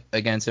split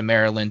against a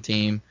Maryland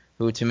team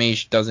who to me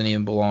doesn't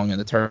even belong in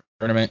the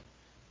tournament.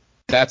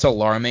 That's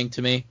alarming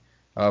to me.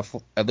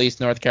 At least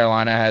North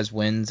Carolina has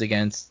wins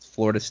against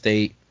Florida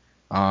State.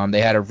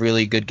 They had a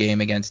really good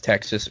game against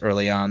Texas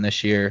early on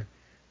this year,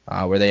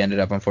 where they ended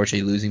up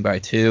unfortunately losing by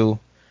 2.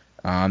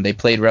 They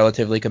played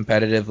relatively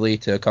competitively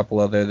to a couple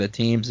other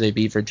teams. They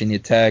beat Virginia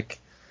Tech.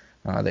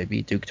 They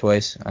beat Duke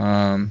twice.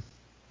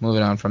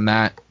 Moving on from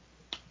that,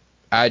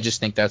 I just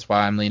think that's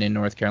why I'm leaning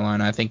North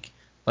Carolina. I think,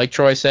 like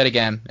Troy said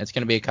again, it's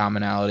going to be a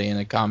commonality and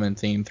a common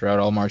theme throughout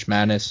all March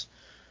Madness.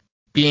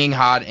 Being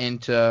hot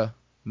into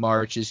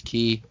March is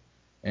key,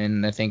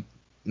 and I think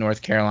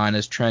North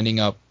Carolina's trending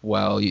up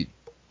while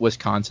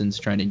Wisconsin's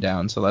trending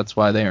down, so that's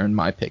why they earned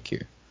my pick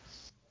here.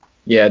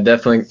 Yeah,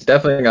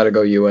 definitely got to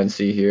go UNC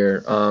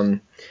here.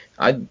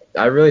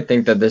 I really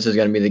think that this is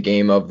going to be the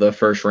game of the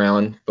first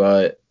round,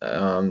 but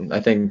I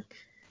think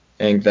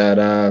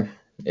that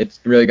it's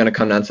really going to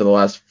come down to the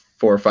last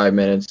 4 or 5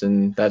 minutes,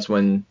 and that's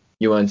when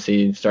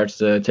UNC starts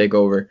to take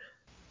over.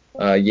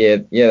 Yeah,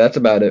 that's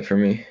about it for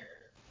me.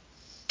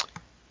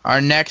 Our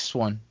next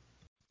one,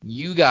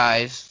 you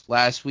guys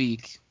last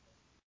week,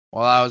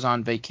 while I was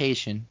on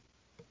vacation,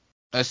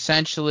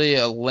 essentially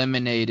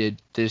eliminated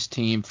this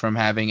team from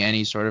having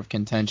any sort of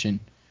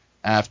contention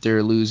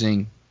after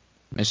losing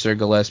Mr.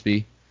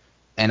 Gillespie.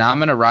 And I'm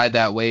going to ride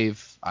that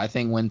wave. I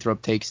think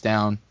Winthrop takes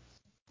down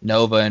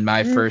Nova in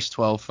my first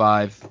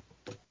 12-5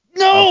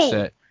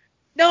 upset.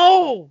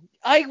 No!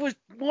 I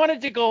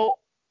wanted to go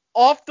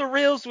off the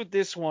rails with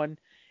this one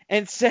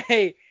and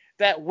say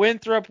that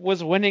Winthrop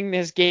was winning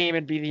this game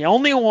and be the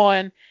only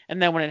one,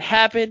 and then when it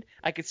happened,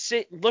 I could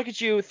sit and look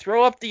at you,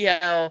 throw up the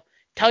L,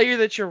 tell you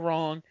that you're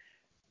wrong.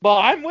 But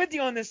I'm with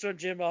you on this one,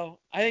 Jimbo.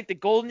 I think the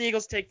Golden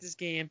Eagles take this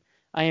game.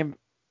 I am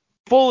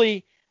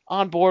fully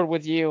on board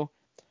with you.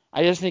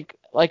 I just think,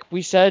 like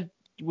we said,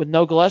 with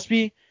no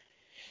Gillespie,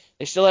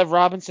 they still have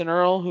Robinson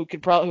Earl, who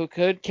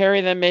could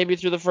carry them maybe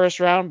through the first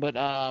round. But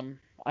I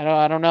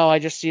don't know. I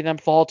just see them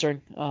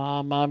faltering.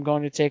 I'm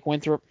going to take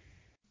Winthrop.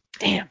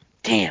 Damn.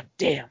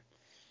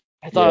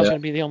 I thought I was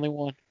going to be the only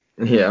one.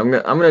 Yeah, I'm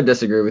gonna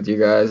disagree with you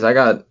guys. I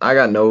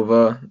got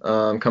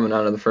Nova coming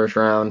out of the first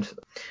round.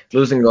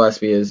 Losing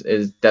Gillespie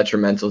is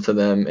detrimental to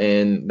them,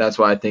 and that's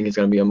why I think it's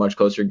gonna be a much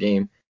closer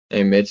game.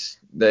 And it's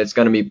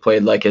gonna be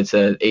played like it's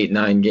an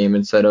 8-9 game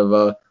instead of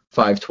a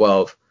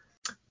 5-12.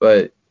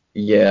 But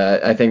yeah,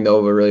 I think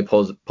Nova really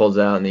pulls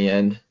out in the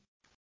end.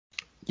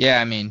 Yeah,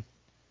 I mean,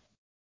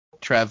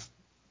 Trev,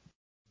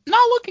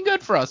 not looking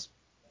good for us.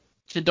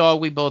 The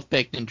Dawg we both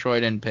picked and Troy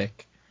didn't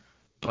pick.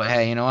 But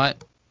hey, you know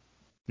what?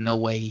 No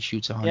way he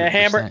shoots 100%. Yeah,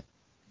 hammer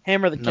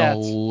the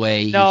Cats. No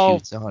way he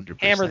shoots 100%.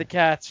 Hammer the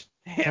Cats.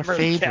 Hammer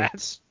the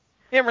Cats.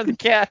 Hammer the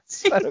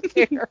Cats. I don't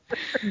care.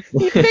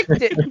 He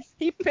picked it.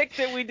 He picked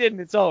it. We didn't.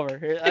 It's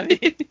over. I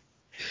mean,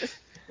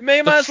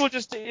 they might as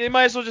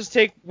well just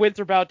take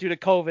Winthrop out due to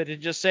COVID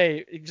and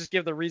just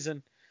give the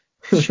reason.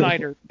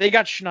 Schneider. They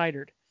got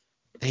Schneidered.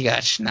 They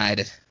got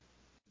Schneidered.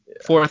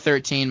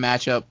 4-13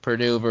 matchup,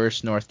 Purdue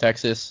versus North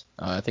Texas.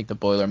 I think the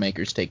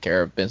Boilermakers take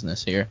care of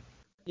business here.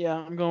 Yeah,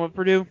 I'm going with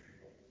Purdue.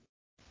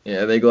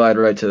 Yeah, they glide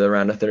right to the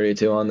round of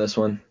 32 on this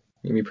one.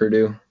 Give me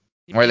Purdue.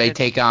 Where they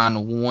take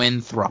on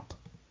Winthrop,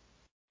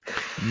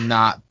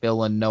 not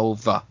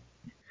Villanova.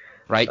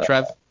 Right,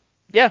 Trev?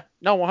 Yeah,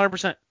 no,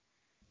 100%.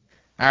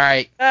 All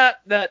right.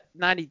 That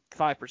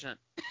 95%.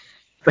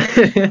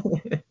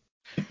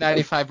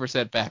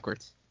 95%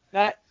 backwards.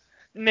 That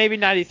maybe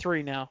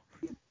 93 now.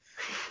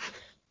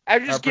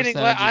 I'm just kidding.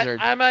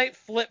 I might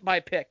flip my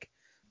pick.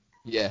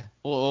 Yeah,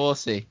 we'll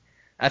see.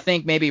 I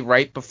think maybe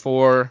right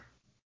before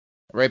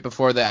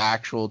the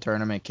actual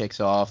tournament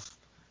kicks off,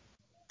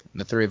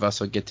 the three of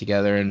us will get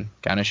together and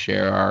kind of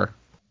share our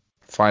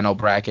final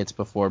brackets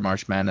before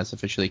March Madness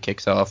officially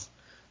kicks off.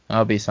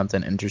 That'll be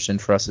something interesting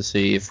for us to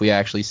see if we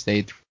actually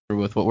stayed through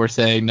with what we're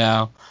saying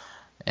now.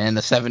 And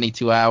the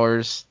 72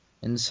 hours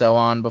and so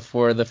on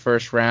before the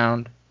first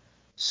round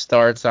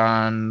starts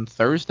on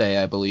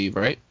Thursday, I believe,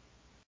 right?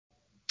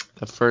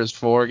 The first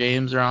 4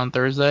 games are on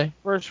Thursday?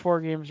 First 4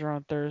 games are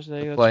on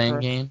Thursday. That's playing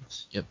correct.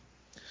 Games? Yep.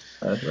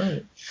 That's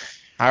right.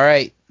 All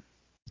right.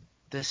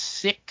 The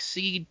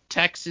 6-seed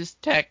Texas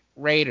Tech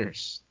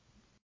Raiders,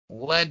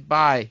 led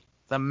by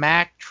the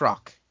Mack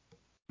truck,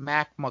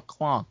 Mac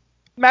McClung,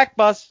 Mac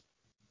bus.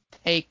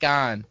 take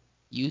on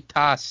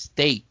Utah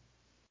State.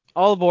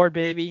 All aboard,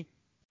 baby.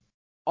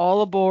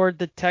 All aboard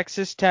the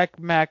Texas Tech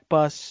Mac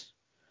bus.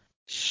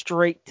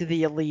 Straight to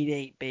the Elite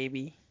Eight,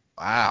 baby.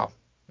 Wow.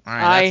 All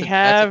right,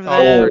 that's a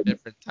them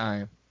different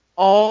time.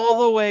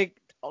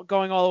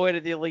 Going all the way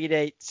to the Elite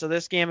Eight. So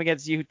this game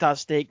against Utah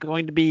State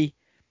going to be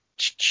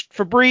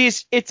for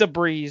Breeze. It's a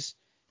breeze.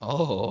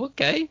 Oh,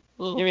 okay.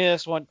 Give me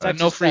this one.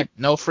 No free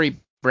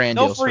brand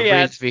no deals free for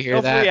ads. Breeze. If you hear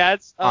No that, free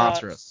ads.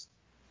 sponsor us.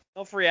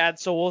 No free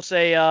ads. So we'll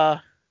say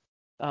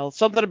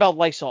something about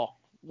Lysol.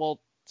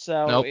 Nope,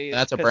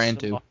 that's a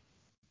brand too.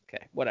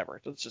 Okay, whatever.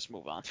 Let's just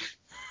move on.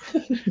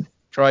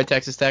 Troy,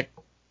 Texas Tech.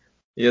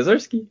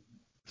 Yazerski.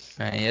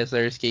 Yes,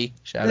 there's Key.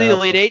 Shout the out.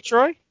 Elite Eight,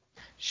 Troy?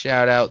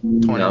 Shout out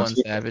 21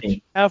 Savage.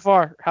 16. How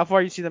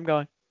far you see them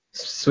going?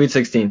 Sweet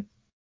 16.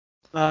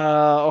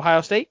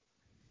 Ohio State?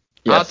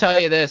 Yes. I'll tell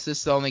you this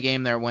is the only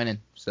game they're winning.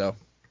 So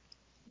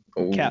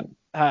Ooh. Cap.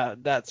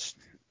 That's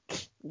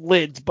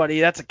lids,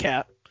 buddy. That's a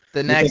cap.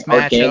 The next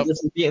matchup.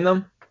 Kansas is beating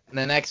them?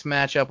 The next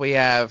matchup we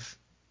have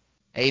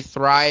a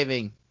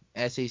thriving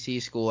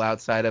SEC school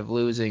outside of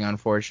losing,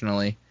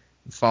 unfortunately,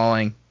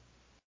 falling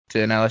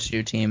to an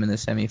LSU team in the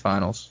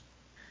semifinals.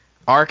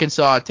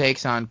 Arkansas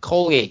takes on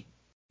Colgate,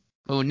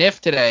 who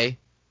Kniff today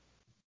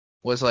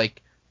was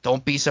like,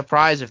 don't be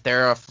surprised if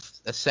they're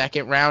a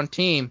second round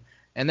team,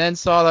 and then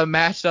saw them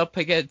matched up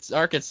against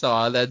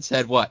Arkansas and then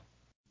said what?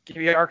 Give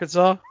you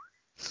Arkansas?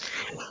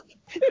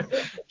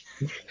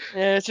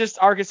 Yeah, it's just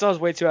Arkansas is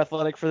way too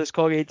athletic for this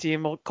Colgate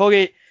team.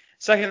 Colgate,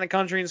 second in the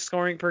country in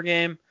scoring per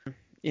game.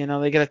 You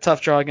know, they get a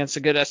tough draw against a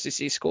good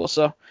SEC school.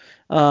 So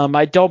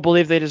I don't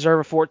believe they deserve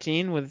a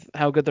 14 with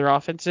how good their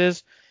offense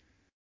is.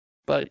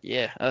 But,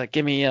 yeah,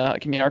 give me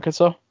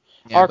Arkansas.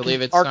 Yeah, I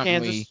believe it's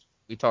something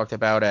we talked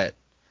about at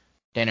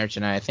dinner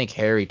tonight. I think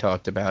Harry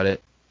talked about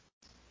it.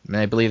 And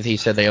I believe he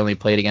said they only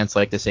played against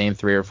like the same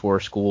 3 or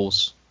 4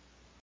 schools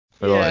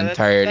for the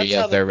entirety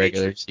of their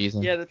regular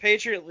season. Yeah, the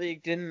Patriot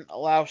League didn't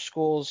allow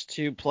schools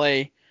to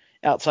play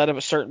outside of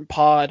a certain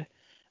pod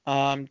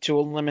to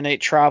eliminate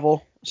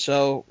travel.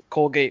 So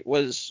Colgate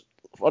was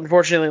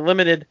unfortunately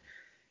limited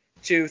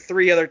to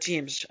 3 other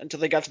teams until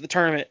they got to the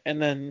tournament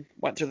and then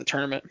went through the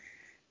tournament.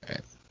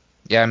 Right.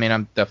 Yeah, I mean,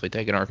 I'm definitely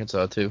taking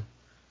Arkansas too.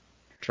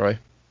 Troy?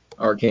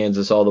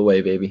 Arkansas all the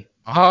way, baby.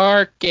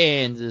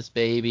 Arkansas,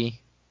 baby.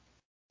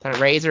 The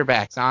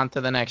Razorbacks on to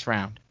the next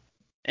round.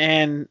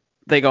 And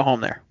they go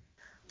home there.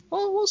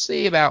 Well, we'll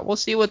see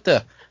what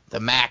the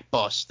Mac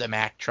bus, the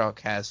Mac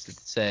truck has to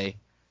say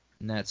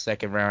in that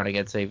second round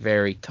against a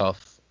very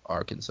tough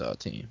Arkansas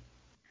team.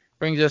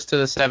 Brings us to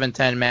the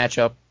 7-10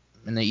 matchup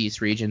in the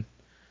East region.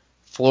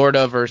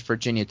 Florida versus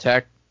Virginia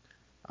Tech.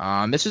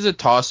 This is a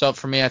toss-up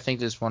for me. I think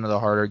this is one of the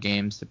harder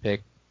games to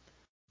pick.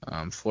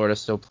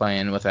 Florida's still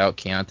playing without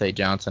Keontae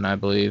Johnson, I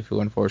believe, who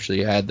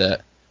unfortunately had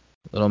that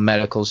little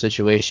medical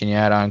situation he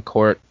had on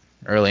court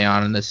early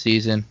on in the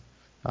season.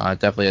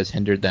 Definitely has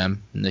hindered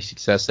them in the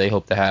success they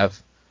hope to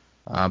have.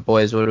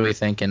 Boys, what are we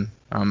thinking?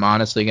 I'm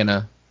honestly going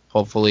to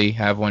hopefully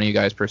have one of you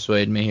guys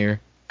persuade me here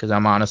because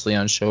I'm honestly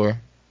unsure.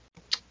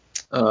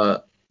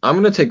 I'm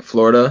going to take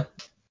Florida.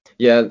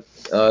 Yeah,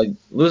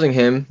 losing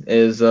him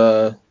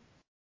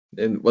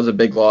it was a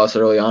big loss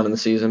early on in the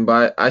season,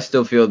 but I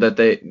still feel that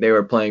they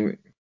were playing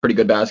pretty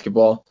good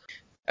basketball.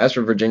 As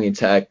for Virginia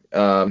Tech,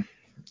 I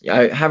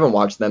haven't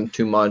watched them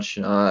too much.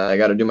 I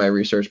got to do my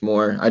research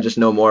more. I just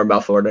know more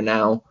about Florida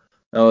now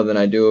than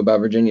I do about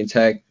Virginia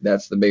Tech.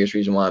 That's the biggest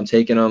reason why I'm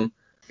taking them.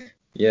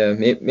 Yeah,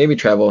 maybe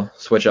travel,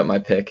 switch up my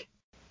pick.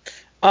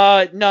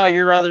 No,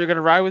 you're either going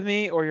to ride with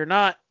me or you're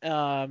not.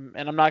 And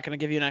I'm not going to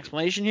give you an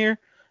explanation here.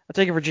 I'll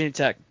take Virginia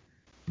Tech.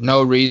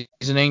 No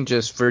reasoning,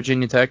 just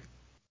Virginia Tech.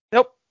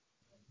 Nope.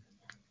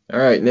 All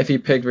right, Kniffy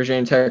picked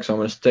Virginia Tech, so I'm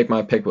going to stick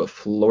my pick with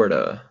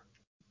Florida.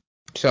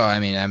 So, I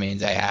mean, that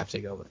means I have to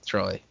go with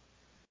Troy.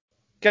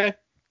 Okay.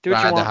 Do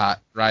what you want.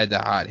 Ride the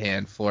hot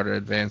hand. Florida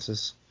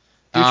advances.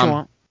 Do what you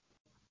want.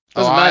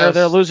 Doesn't matter.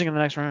 They're losing in the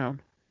next round.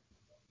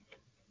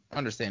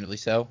 Understandably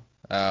so.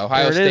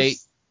 Ohio State.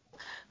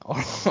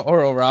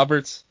 Oral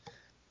Roberts.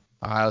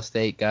 Ohio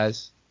State,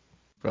 guys.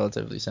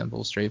 Relatively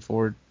simple,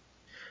 straightforward.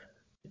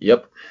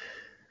 Yep.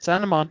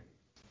 Send them on.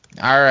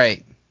 All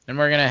right. Then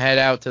we're going to head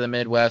out to the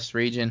Midwest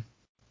region.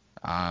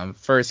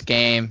 First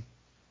game.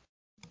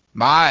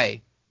 My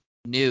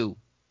new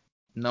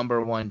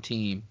number one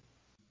team.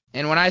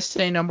 And when I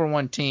say number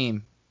one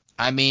team,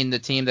 I mean the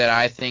team that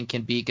I think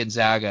can beat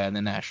Gonzaga in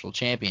the national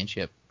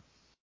championship.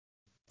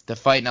 The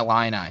Fighting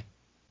Illini.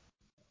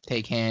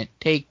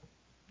 Take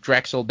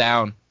Drexel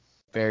down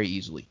very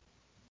easily.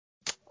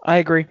 I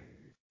agree.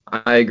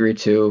 I agree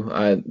too,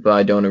 but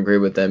I don't agree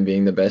with them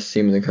being the best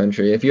team in the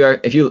country. If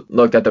you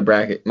looked at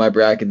my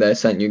bracket that I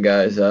sent you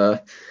guys,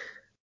 I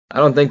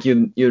don't think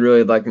you'd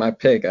really like my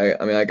pick. I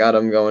mean, I got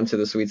them going to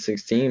the Sweet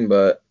 16,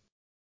 but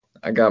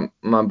I got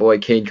my boy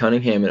Cade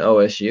Cunningham and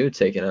OSU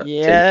taking it.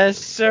 Yes,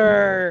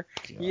 sir.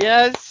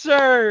 Yes,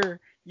 sir.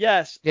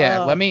 Yes.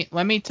 Yeah, let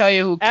me tell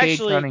you who Cade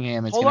actually,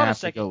 Cunningham is going to have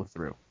to go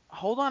through.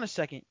 Hold on a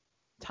second.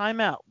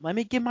 Time out. Let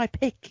me give my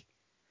pick.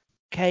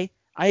 Okay?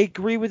 I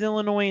agree with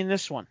Illinois in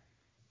this one.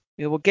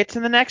 We will get to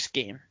the next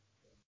game,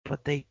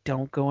 but they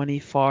don't go any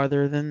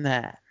farther than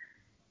that.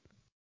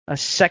 A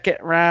second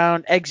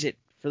round exit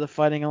for the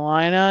Fighting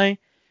Illini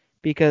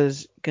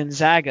because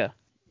Gonzaga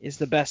is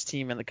the best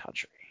team in the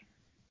country.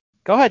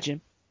 Go ahead,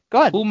 Jim.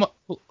 Go ahead. All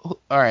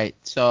right.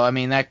 So, I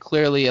mean, that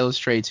clearly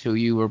illustrates who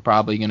you were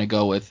probably going to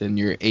go with in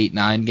your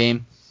 8-9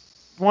 game.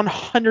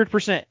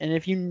 100%. And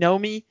if you know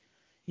me,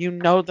 you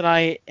know that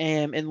I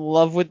am in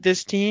love with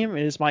this team.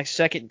 It is my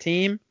second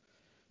team.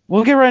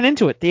 We'll get right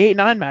into it. The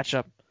 8-9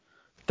 matchup.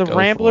 The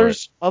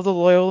Ramblers of the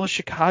Loyola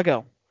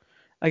Chicago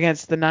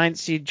against the 9th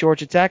seed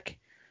Georgia Tech.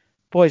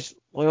 Boys,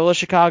 Loyola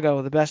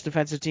Chicago, the best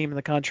defensive team in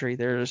the country.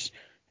 There's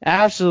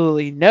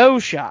absolutely no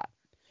shot.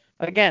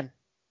 Again,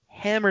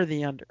 hammer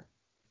the under.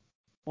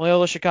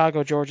 Loyola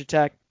Chicago, Georgia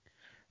Tech.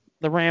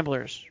 The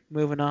Ramblers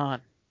moving on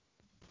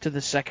to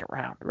the second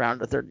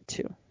round of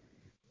 32.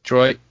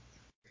 Troy?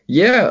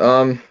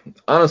 Yeah,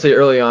 honestly,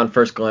 early on,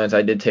 first glance,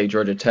 I did take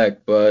Georgia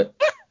Tech, but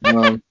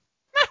I'm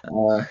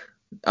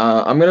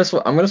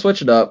gonna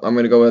switch it up. I'm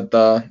gonna go with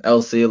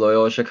LC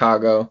Loyola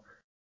Chicago.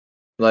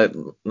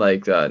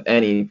 Like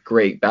any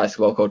great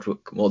basketball coach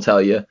will tell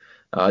you,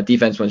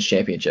 defense wins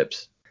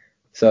championships.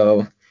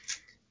 So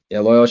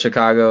yeah, Loyola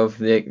Chicago, if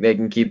they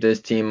can keep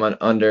this team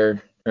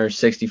under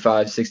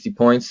 65, 60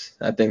 points,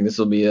 I think this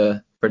will be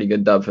a pretty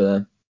good dub for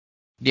them.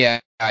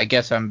 Yeah, I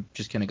guess I'm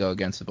just gonna go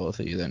against the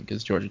both of you then,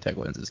 because Georgia Tech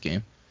wins this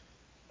game.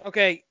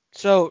 Okay,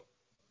 so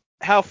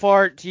how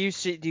far do you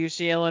see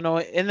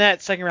Illinois in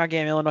that second round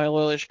game? Illinois,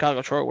 Loyola,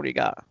 Chicago, Troy. What do you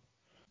got?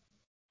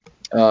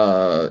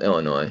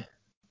 Illinois.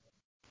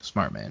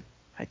 Smart man.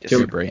 I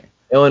disagree.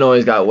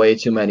 Illinois got way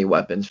too many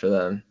weapons for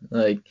them.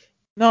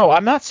 No,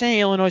 I'm not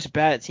saying Illinois is a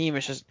bad team.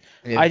 It's just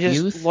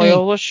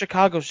Loyola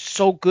Chicago's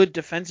so good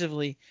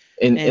defensively.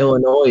 And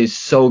Illinois is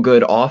so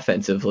good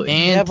offensively.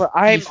 Yeah, but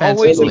I'm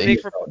always a big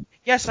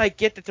yes, I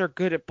get that they're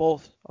good at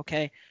both,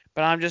 okay?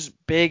 But I'm just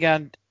big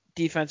on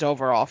defense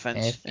over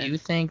offense. If you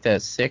think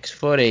that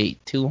 6'8",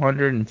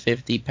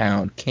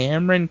 250-pound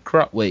Cameron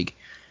Krutwig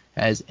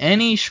has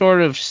any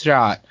sort of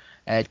shot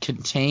at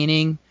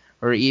containing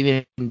or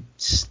even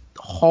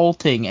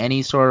halting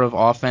any sort of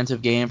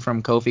offensive game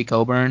from Kofi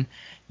Cockburn,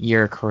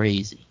 you're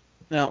crazy.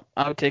 No,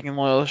 I'm taking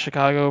Loyola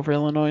Chicago over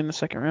Illinois in the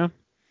second round.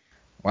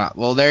 Wow.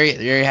 Well, there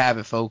you have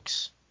it,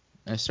 folks.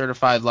 A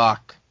certified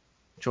lock.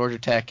 Georgia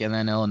Tech and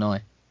then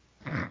Illinois.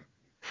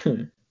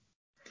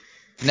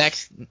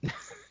 Next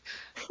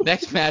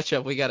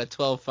matchup, we got a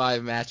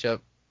 12-5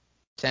 matchup.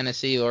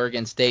 Tennessee,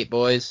 Oregon State,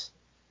 boys.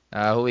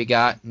 Who we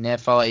got?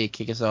 Neff, I'll let you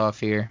kick us off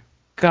here.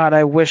 God,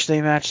 I wish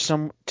they matched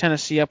some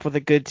Tennessee up with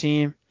a good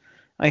team.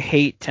 I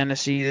hate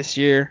Tennessee this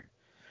year,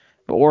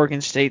 but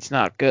Oregon State's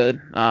not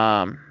good.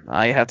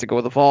 I have to go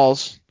with the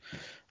Vols.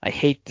 I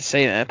hate to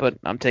say that, but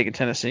I'm taking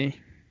Tennessee.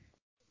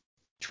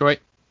 Troy?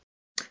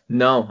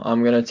 No,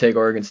 I'm going to take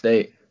Oregon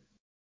State.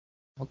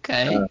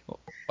 Okay.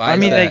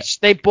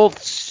 They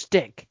both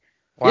stink.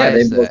 Why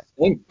they both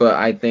stink, but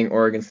I think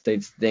Oregon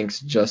State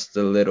stinks just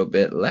a little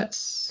bit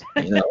less.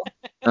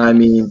 I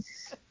mean,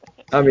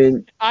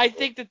 I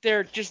think that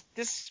they're just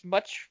this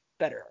much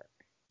better.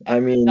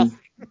 I mean,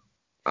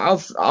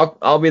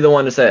 I'll be the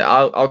one to say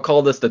I'll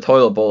call this the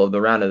toilet bowl of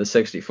the round of the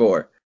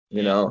 64.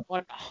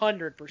 100%.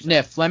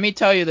 Niff, let me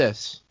tell you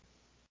this.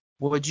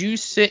 Would you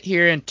sit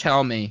here and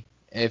tell me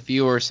if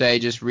you were, say,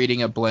 just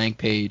reading a blank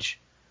page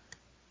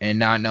and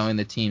not knowing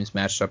the teams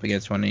matched up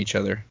against one each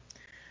other,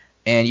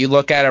 and you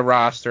look at a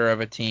roster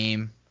of a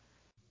team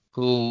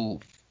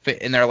who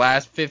in their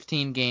last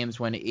 15 games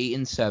went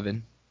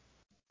 8-7,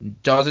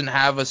 doesn't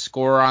have a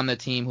scorer on the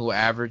team who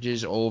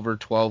averages over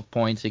 12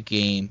 points a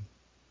game,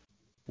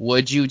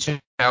 would you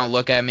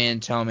look at me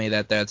and tell me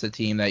that that's a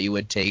team that you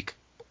would take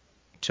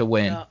to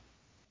win?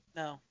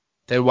 No.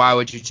 Then why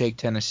would you take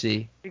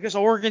Tennessee? Because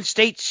Oregon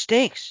State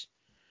stinks.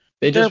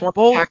 They just won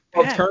the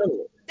Pac-12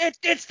 tournament.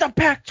 It's the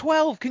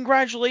Pac-12.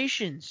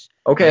 Congratulations.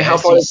 Okay, how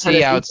far is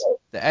Tennessee?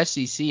 The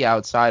SEC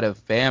outside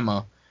of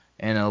Bama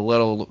and a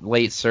little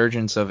late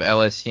surgence of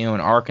LSU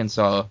and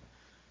Arkansas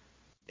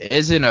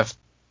isn't a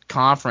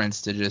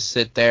conference to just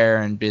sit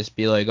there and just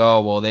be like,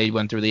 oh, well, they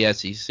went through the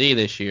SEC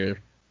this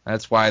year.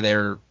 That's why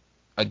they're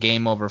a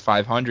game over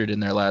 500 in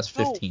their last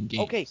 15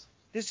 games. Okay,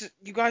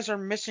 you guys are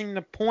missing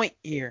the point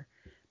here.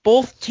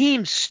 Both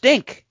teams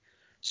stink,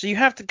 so you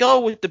have to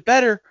go with the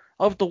better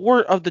of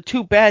the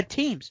two bad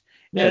teams.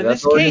 Yeah, and in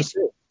this case,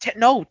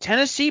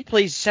 Tennessee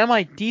plays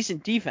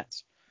semi-decent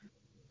defense.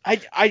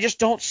 I just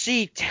don't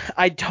see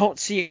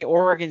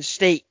Oregon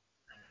State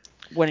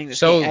winning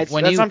this game. That's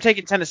why I'm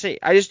taking Tennessee.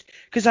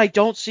 Because I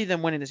don't see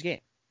them winning this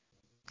game.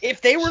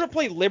 If they were to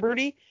play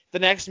Liberty the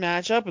next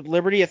matchup with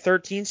Liberty a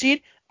 13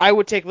 seed, I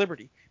would take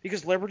Liberty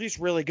because Liberty's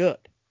really good.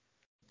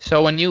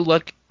 So when you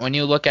look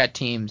at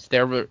teams,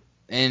 they're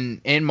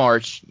in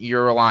March,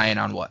 you're relying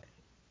on what?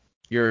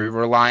 You're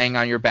relying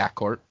on your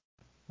backcourt,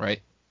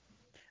 right?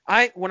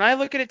 When I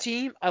look at a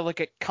team, I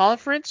look at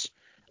conference,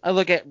 I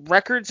look at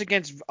records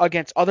against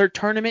other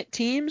tournament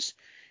teams,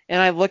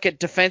 and I look at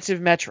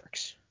defensive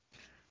metrics.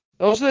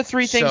 Those are the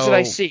three things that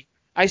I see.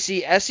 I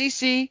see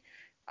SEC,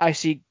 I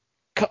see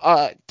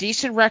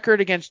decent record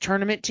against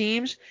tournament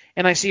teams,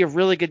 and I see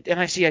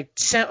I see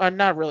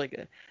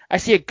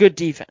a good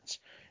defense.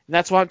 And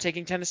that's why I'm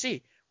taking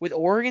Tennessee. With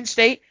Oregon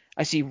State,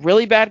 I see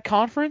really bad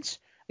conference,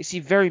 I see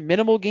very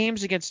minimal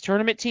games against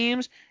tournament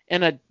teams,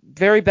 and a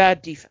very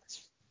bad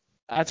defense.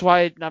 That's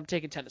why I'm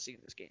taking Tennessee in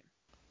this game.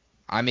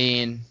 I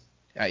mean,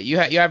 you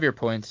have your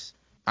points.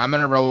 I'm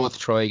going to roll with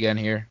Troy again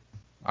here.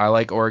 I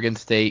like Oregon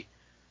State.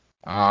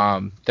 They're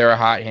a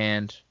hot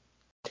hand.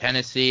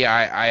 Tennessee,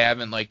 I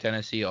haven't liked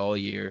Tennessee all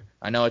year.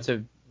 I know it's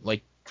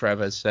like Trev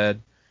has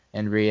said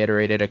and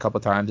reiterated a couple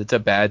times, it's a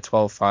bad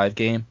 12-5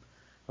 game.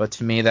 But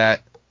to me,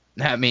 that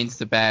means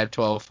the bad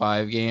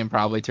 12-5 game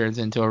probably turns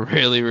into a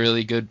really,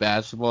 really good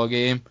basketball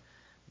game.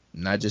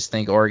 And I just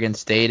think Oregon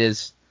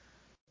State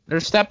they're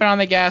stepping on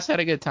the gas at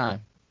a good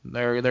time.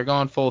 They're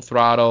going full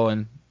throttle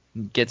and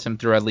gets them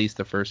through at least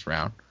the first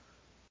round.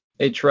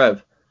 Hey,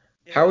 Trev,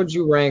 how would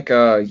you rank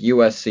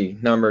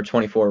USC, number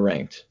 24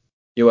 ranked?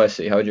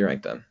 USC, how would you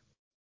rank them?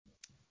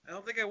 I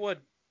don't think I would.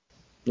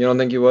 You don't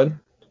think you would?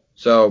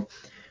 So,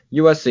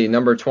 USC,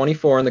 number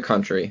 24 in the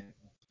country,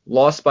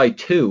 lost by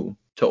 2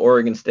 to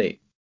Oregon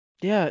State.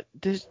 Yeah,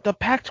 the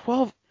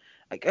Pac-12,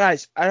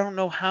 guys, I don't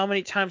know how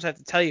many times I have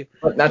to tell you.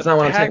 But that's not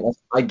what I'm saying.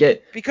 I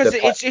get because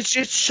it's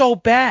just so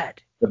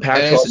bad. The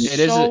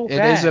Pac-12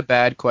 it is a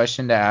bad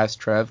question to ask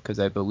Trev because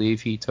I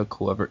believe he took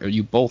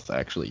you both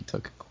actually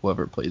took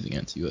whoever plays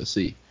against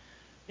USC.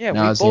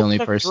 Yeah, I was the only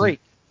person.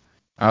 Drake.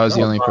 I was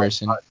the only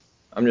person.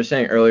 I'm just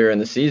saying earlier in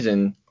the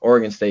season,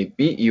 Oregon State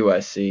beat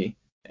USC,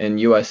 and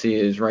USC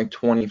is ranked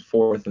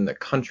 24th in the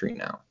country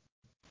now.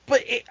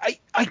 But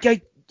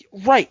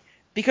right,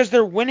 because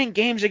they're winning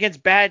games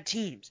against bad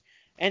teams,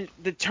 and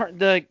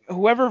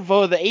whoever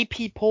voted the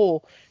AP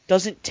poll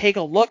doesn't take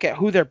a look at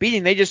who they're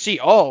beating. They just see,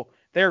 oh,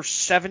 they're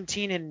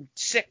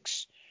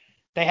 17-6.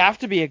 They have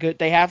to be a good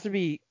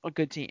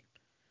team.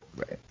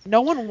 Right.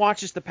 No one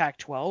watches the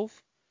Pac-12.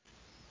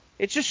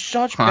 It's just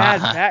such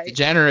bad.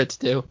 Degenerates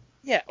do.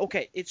 Yeah,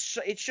 okay. It's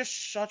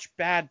just such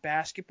bad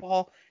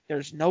basketball.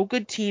 There's no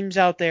good teams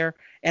out there,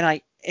 and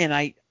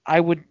I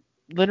would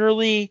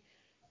literally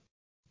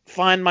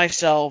find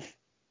myself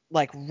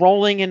like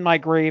rolling in my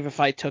grave if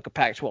I took a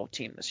Pac-12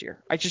 team this year.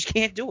 I just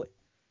can't do it.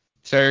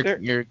 So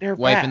you're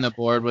wiping bad. the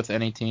board with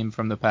any team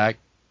from the Pac?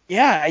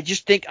 Yeah,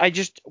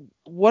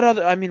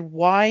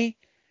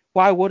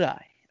 why would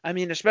I? I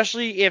mean,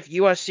 especially if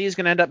USC is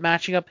going to end up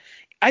matching up.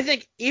 I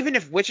think even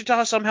if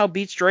Wichita somehow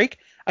beats Drake,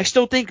 I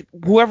still think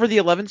whoever the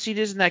 11th seed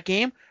is in that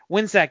game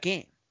wins that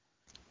game.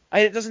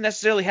 It doesn't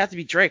necessarily have to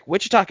be Drake.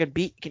 Wichita can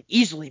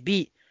easily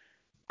beat.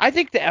 I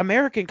think the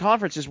American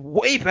Conference is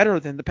way better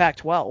than the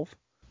Pac-12.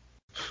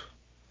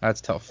 That's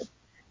tough.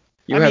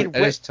 It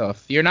is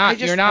tough. You're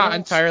not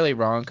entirely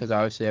wrong because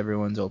obviously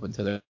everyone's open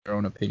to their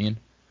own opinion.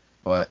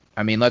 But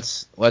I mean,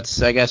 let's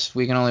I guess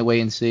we can only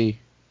wait and see.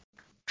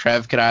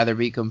 Trev could either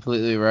be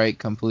completely right,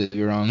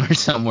 completely wrong, or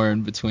somewhere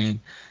in between.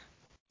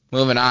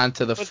 Moving on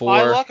to the With four.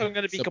 my luck, I'm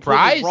going to be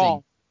completely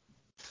wrong.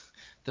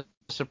 The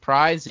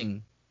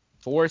surprising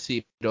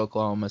 4-seed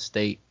Oklahoma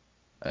State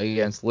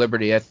against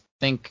Liberty. I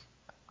think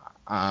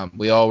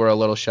we all were a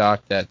little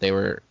shocked that they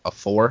were a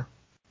 4.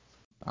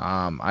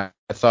 I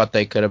thought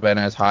they could have been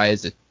as high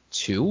as a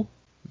 2,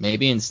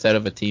 maybe instead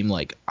of a team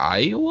like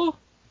Iowa.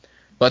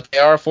 But they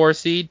are a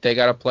 4-seed. They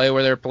got to play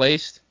where they're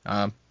placed.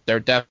 They're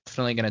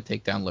definitely going to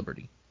take down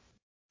Liberty.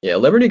 Yeah,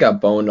 Liberty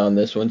got boned on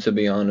this one, to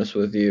be honest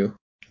with you.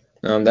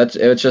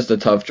 It's just a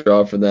tough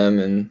draw for them,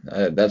 and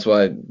that's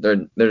why they're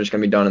just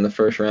going to be done in the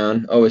first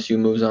round. OSU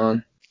moves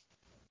on.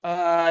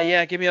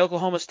 Yeah, give me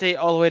Oklahoma State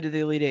all the way to the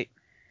Elite Eight.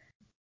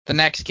 The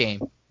next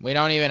game, we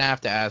don't even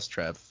have to ask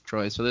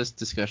Troy, so this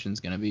discussion is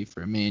going to be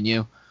for me and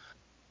you.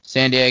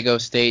 San Diego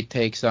State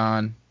takes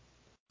on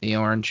the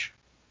Orange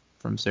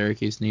from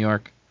Syracuse, New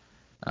York.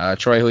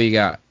 Troy, who you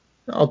got?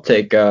 I'll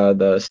take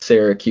the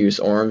Syracuse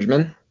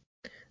Orangemen.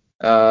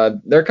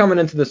 They're coming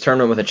into this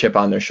tournament with a chip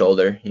on their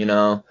shoulder, you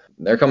know.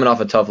 They're coming off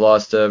a tough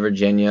loss to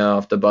Virginia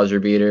off the buzzer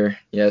beater.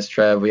 Yes,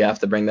 Trev, we have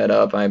to bring that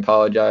up. I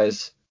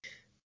apologize.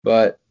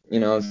 But, you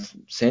know,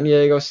 San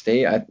Diego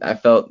State, I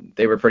felt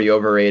they were pretty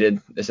overrated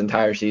this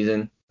entire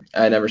season.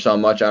 I never saw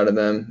much out of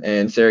them.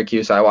 And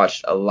Syracuse, I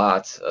watched a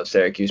lot of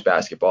Syracuse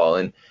basketball,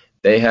 and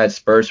they had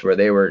spurts where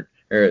they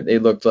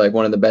looked like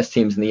one of the best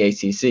teams in the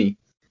ACC.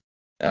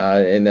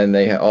 And then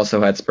they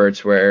also had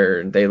spurts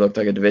where they looked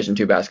like a Division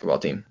II basketball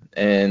team.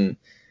 But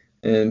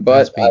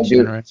I do,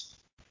 generous.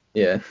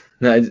 yeah,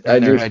 I do.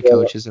 Their head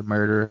coach is a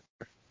murderer.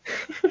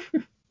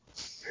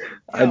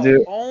 I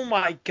do. Oh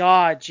my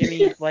God,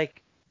 Jimmy!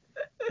 Like,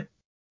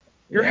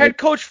 your head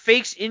coach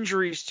fakes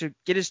injuries to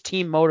get his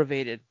team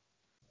motivated.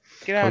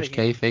 Get out of Coach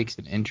here. K fakes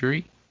an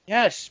injury?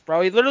 Yes,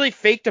 bro. He literally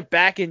faked a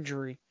back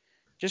injury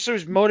just so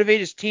he motivate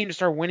his team to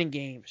start winning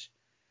games.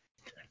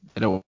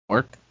 Did it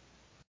work?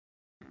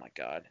 Oh my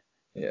God.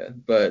 Yeah,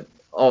 but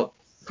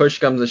push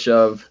comes to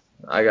shove,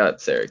 I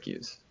got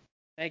Syracuse.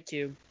 Thank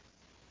you.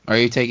 Are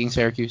you taking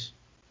Syracuse?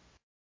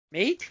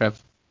 Me?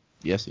 Trev?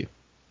 Yes, you.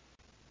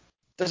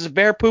 Does a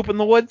bear poop in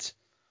the woods?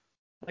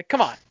 Like,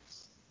 come on.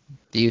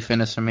 Do you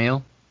finish a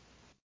meal?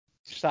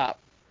 Stop.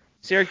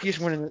 Syracuse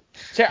winning.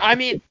 I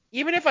mean,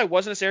 even if I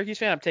wasn't a Syracuse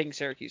fan, I'm taking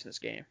Syracuse in this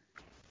game.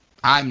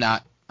 I'm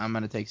not. I'm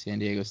gonna take San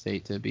Diego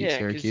State to beat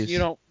Syracuse. You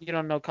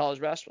don't know college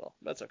basketball.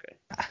 That's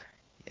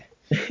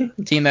okay.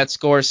 Team that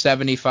scores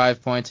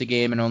 75 points a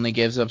game and only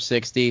gives up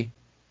 60.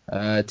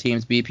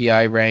 Team's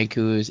BPI rank,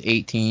 who is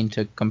 18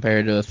 to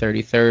compare to a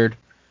 33rd.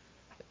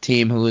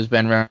 Team who has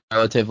been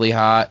relatively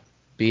hot,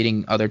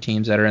 beating other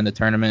teams that are in the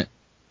tournament.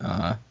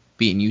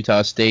 Beating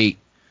Utah State,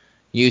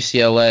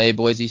 UCLA,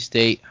 Boise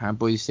State.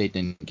 Boise State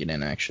didn't get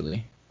in,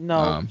 actually.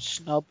 No,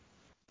 snub.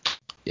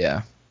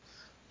 Yeah.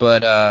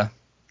 But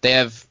they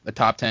have a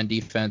top 10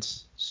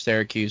 defense.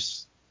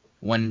 Syracuse,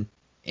 when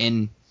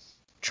in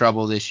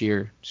trouble this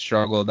year,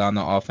 struggled on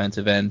the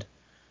offensive end.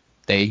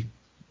 They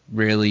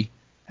really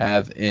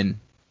have an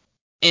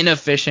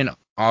inefficient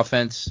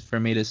offense, for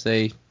me to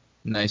say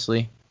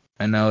nicely.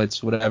 I know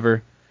it's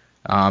whatever.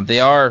 They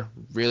are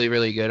really,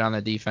 really good on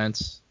the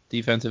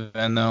defensive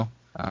end, though,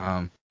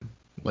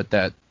 with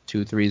that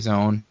 2-3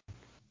 zone.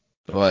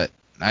 But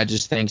I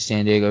just think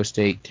San Diego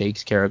State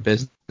takes care of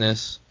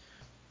business.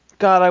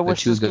 God, I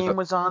wish this game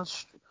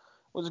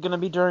was going to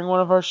be during one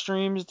of our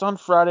streams. It's on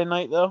Friday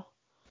night, though.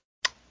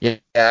 Yeah,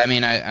 I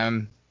mean,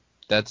 I'm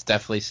that's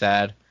definitely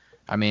sad.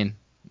 I mean,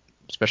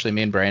 especially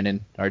me and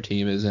Brandon, our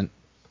team isn't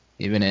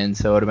even in,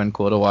 so it would have been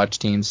cool to watch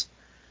teams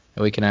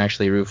that we can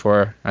actually root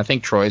for. I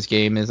think Troy's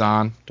game is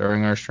on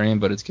during our stream,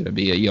 but it's going to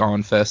be a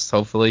yawn fest,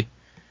 hopefully.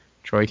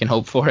 Troy can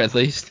hope for at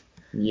least.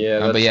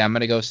 Yeah. But yeah, I'm going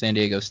to go San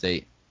Diego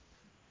State.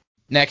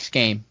 Next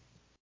game,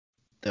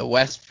 the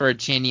West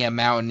Virginia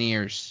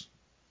Mountaineers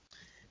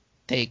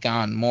take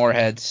on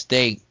Morehead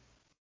State.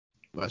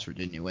 West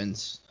Virginia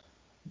wins.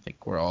 I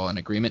think we're all in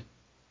agreement.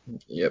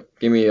 Yep.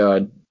 Give me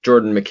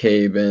Jordan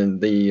McCabe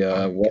and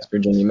the West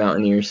Virginia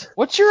Mountaineers.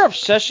 What's your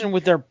obsession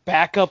with their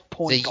backup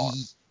point guard?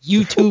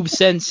 YouTube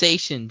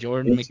sensation,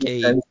 Jordan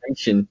McCabe.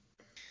 Sensation.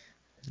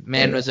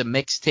 Man was a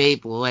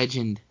mixtape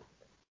legend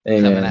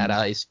coming out of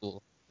high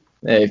school.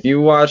 Hey, if you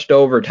watched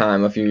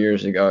Overtime a few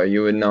years ago,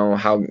 you would know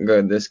how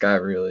good this guy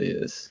really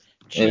is.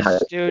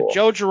 Jeez, dude,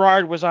 Joe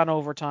Girard was on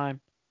Overtime.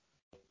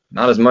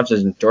 Not as much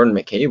as Jordan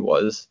McCabe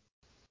was.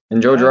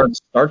 And Joe Girard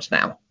starts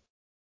now.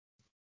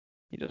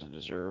 He doesn't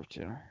deserve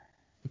to.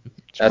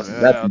 That's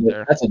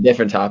a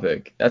different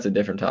topic.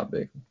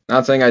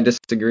 Not saying I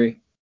disagree,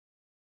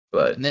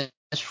 but and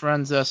this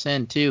runs us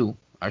into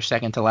our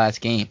second to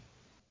last game.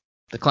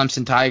 The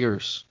Clemson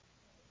Tigers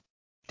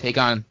take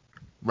on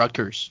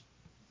Rutgers,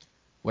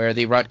 where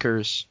the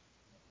Rutgers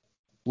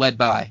led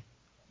by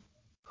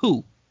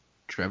who,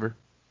 Trevor?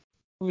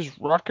 Who's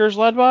Rutgers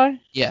led by?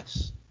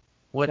 Yes.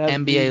 What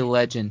NBA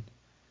legend?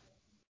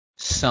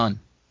 Son.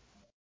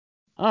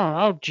 I don't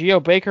know. Geo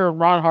Baker and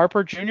Ron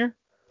Harper Jr.?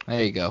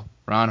 There you go.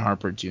 Ron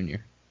Harper Jr.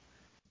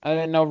 I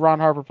didn't know Ron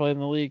Harper played in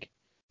the league.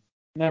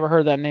 Never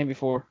heard that name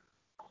before.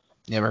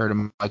 You ever heard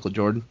of Michael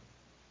Jordan?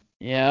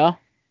 Yeah.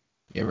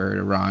 You ever heard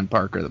of Ron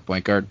Parker, the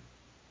point guard?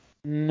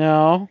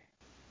 No.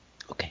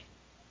 Okay.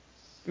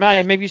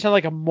 Man, maybe you sound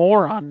like a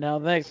moron now.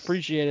 Thanks,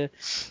 appreciate it.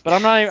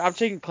 But I'm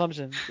taking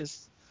Clemson.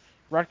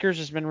 Rutgers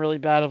has been really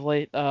bad of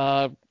late.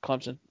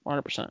 Clemson,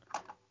 100%.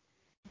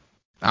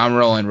 I'm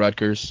rolling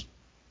Rutgers.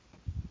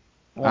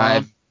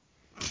 Wow.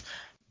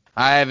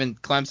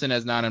 Clemson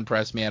has not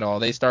impressed me at all.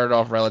 They started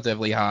off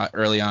relatively hot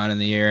early on in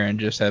the year and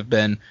just have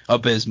been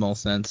abysmal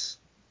since.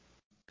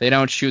 They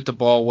don't shoot the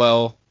ball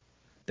well.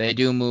 They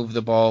do move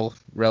the ball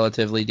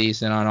relatively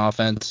decent on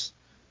offense,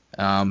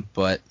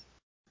 but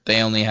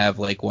they only have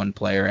like one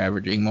player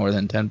averaging more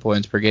than 10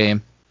 points per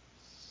game.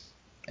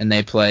 and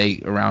they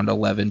play around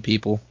 11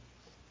 people.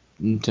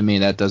 And to me,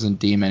 that doesn't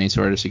deem any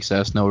sort of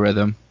success. No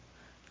rhythm,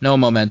 no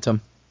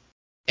momentum.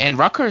 And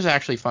Rutgers,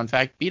 actually, fun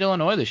fact, beat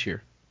Illinois this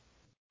year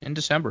in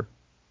December.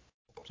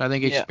 So I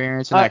think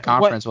experience in that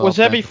conference was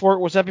that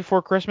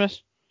before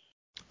Christmas?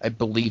 I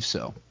believe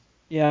so.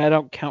 Yeah, I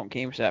don't count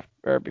games after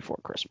or before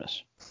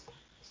Christmas.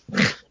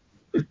 If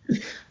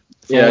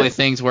only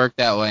things worked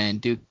that way and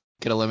Duke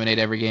could eliminate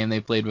every game they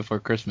played before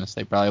Christmas,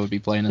 they probably would be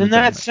playing in the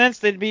tournament. In that sense,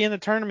 they'd be in the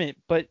tournament,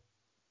 but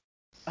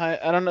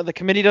I don't know. The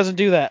committee doesn't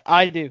do that.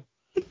 I do.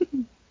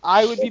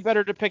 I would be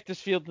better to pick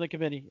this field than the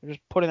committee. I'm just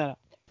putting that out.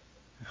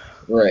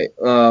 Right.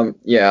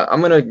 Yeah,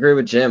 I'm going to agree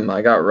with Jim.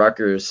 I got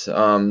Rutgers.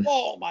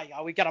 Oh, my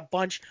God. We got a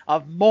bunch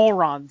of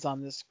morons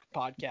on this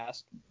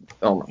podcast.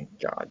 Oh, my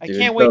God, dude. I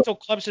can't wait till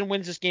Clemson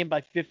wins this game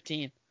by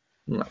 15.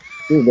 Dude,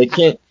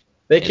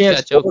 they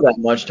can't score that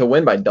much to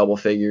win by double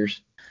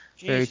figures.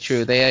 Very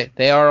true.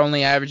 They are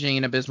only averaging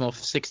an abysmal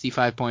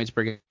 65 points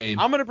per game.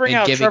 I'm going to bring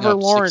out Trevor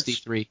Lawrence.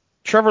 63.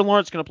 Trevor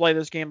Lawrence going to play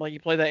this game like he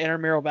played that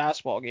intramural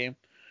basketball game.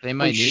 They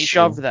might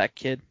shove that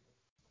kid.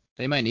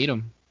 They might need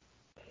him.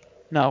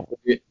 No.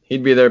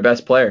 He'd be their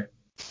best player.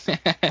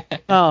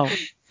 No.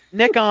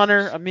 Nick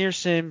Honor, Amir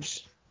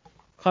Sims,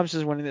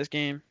 Clemson's winning this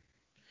game.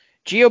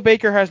 Geo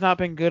Baker has not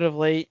been good of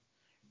late.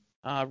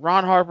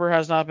 Ron Harper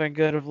has not been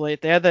good of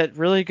late. They had that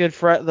really good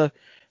the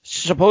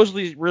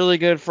supposedly really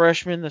good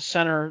freshman, the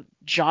center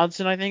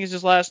Johnson, I think is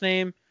his last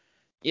name.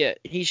 Yeah,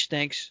 he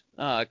stinks.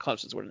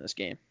 Clemson's winning this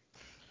game.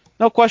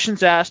 No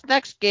questions asked.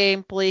 Next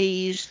game,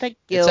 please. Thank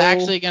you. It's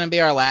actually going to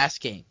be our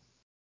last game.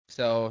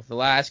 So the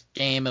last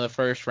game of the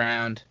first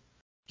round,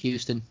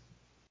 Houston,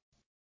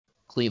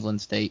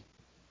 Cleveland State.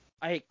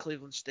 I hate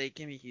Cleveland State.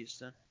 Give me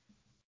Houston.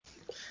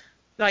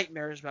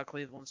 Nightmares about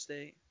Cleveland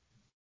State.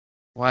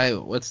 Why?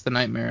 What's the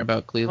nightmare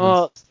about Cleveland?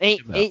 Well,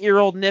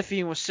 eight-year-old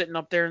Kniffy was sitting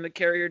up there in the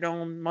Carrier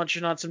Dome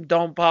munching on some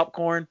dome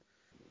popcorn.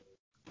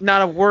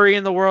 Not a worry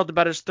in the world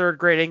about his third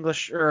grade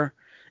English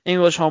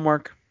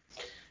homework.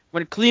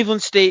 When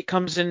Cleveland State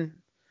comes in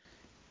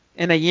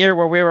a year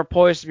where we were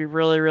poised to be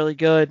really, really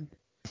good,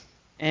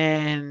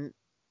 and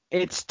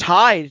it's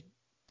tied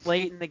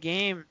late in the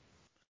game,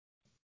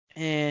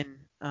 and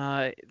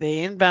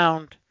they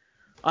inbound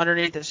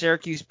underneath the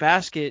Syracuse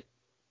basket,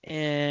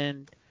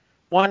 and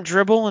one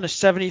dribble and a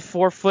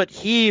 74-foot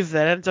heave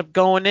that ends up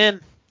going in.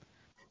 And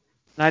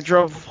I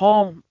drove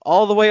home,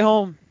 all the way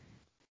home,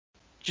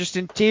 just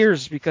in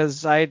tears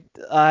because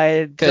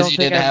because you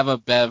didn't have a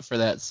bev for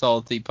that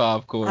salty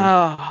popcorn.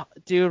 Oh,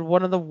 dude,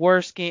 one of the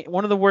worst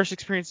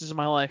experiences of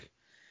my life.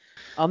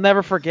 I'll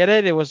never forget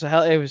it. It was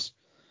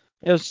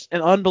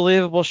an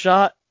unbelievable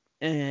shot.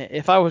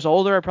 If I was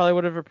older, I probably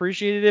would have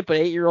appreciated it.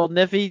 But 8-year-old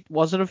Kniffy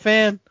wasn't a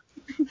fan.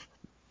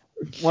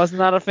 Was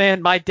not a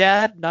fan. My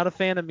dad, not a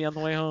fan of me on the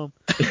way home.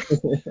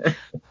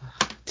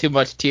 Too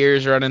much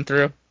tears running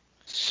through.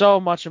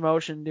 So much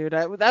emotion, dude.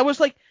 That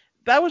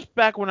was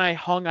back when I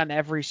hung on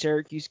every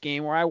Syracuse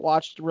game where I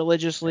watched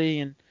religiously,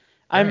 and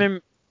I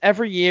remember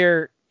every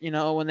year,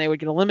 when they would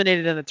get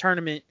eliminated in the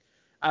tournament,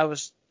 I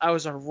was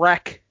a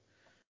wreck.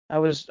 I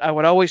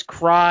would always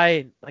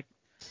cry, like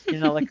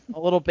a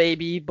little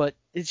baby, but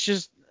it's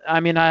just, I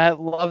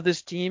love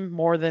this team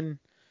more than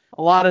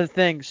a lot of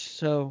things,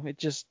 so it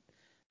just,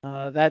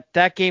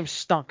 that game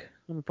stunk.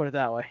 Let me put it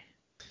that way.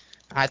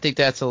 I think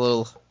that's a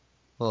little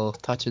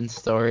touching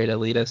story to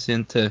lead us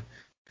into.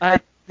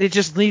 It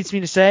just leads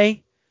me to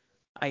say,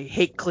 I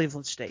hate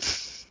Cleveland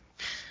State.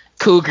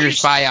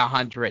 Cougars by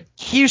 100.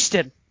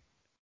 Houston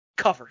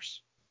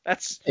covers.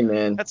 That's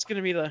man. That's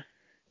gonna be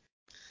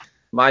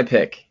my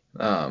pick.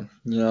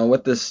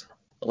 With this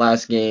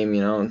last game,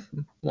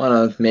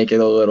 want to make it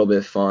a little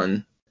bit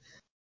fun.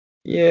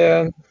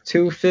 Yeah,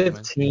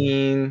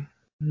 215.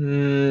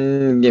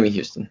 Give me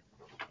Houston.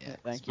 Yeah,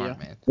 thank smart,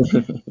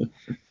 you, man.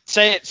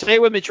 Say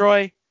it with me,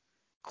 Troy.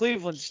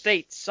 Cleveland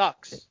State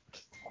sucks.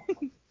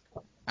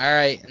 All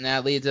right, and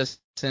that leads us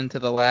into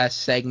the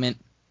last segment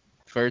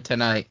for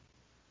tonight.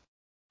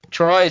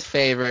 Troy's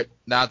favorite,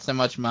 not so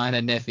much mine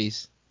and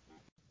Kniffy's.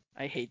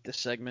 I hate this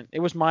segment. It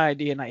was my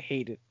idea, and I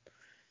hate it.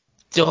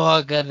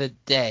 Dog of the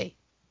day.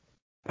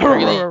 We're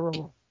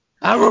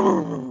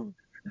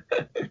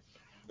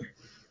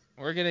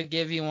gonna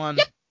give you one.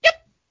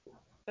 Yep.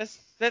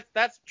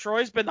 That's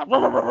Troy's been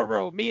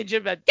the me and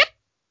Jim had yep.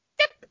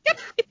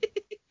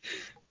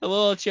 A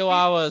little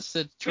Chihuahua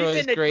said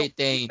Troy's Great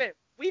Dane.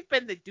 We've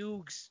been the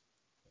Doogs.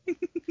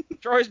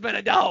 Troy's been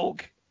a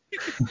dog.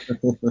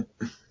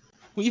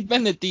 We've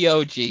been the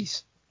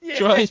DOGs. Yeah.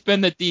 Troy's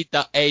been the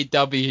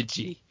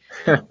DAWG.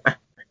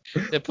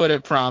 To put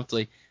it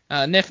promptly.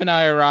 Niff and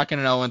I are rocking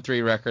an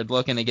 0-3 record,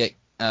 looking to get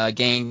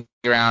gain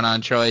ground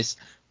on Troy's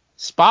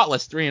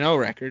spotless 3-0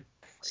 record.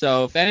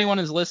 So if anyone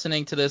is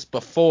listening to this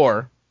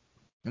before,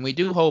 and we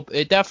do hope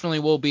it definitely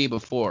will be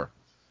before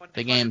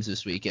the games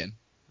this weekend,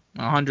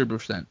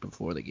 100%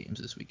 before the games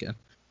this weekend.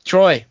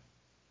 Troy,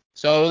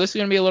 so this is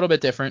going to be a little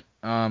bit different.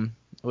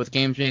 With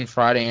games being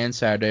Friday and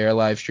Saturday, our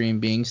live stream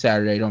being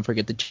Saturday, don't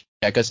forget to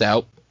check us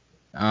out.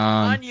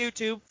 On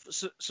YouTube,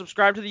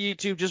 subscribe to the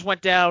YouTube. Just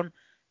went down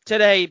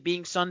today,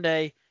 being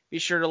Sunday. be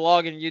sure to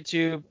log in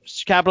YouTube,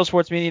 Capital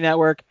Sports Media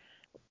Network.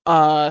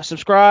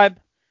 Subscribe.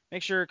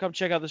 Make sure to come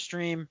check out the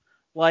stream.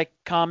 Like,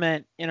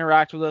 comment,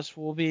 interact with us.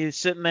 We'll be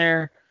sitting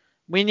there.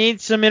 We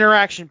need some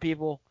interaction,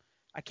 people.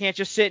 I can't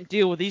just sit and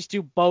deal with these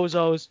two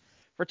bozos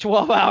for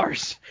 12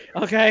 hours.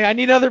 Okay? I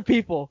need other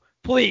people.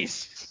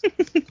 Please.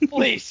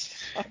 Please.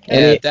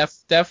 Okay. Yeah,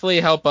 definitely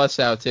help us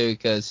out, too,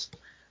 because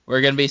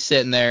we're going to be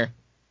sitting there.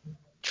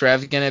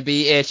 Trev's going to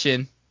be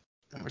itching,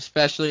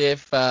 especially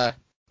if the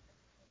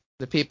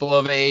people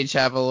of age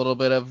have a little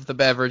bit of the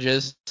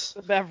beverages.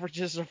 The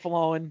beverages are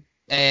flowing.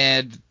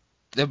 And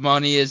the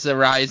money is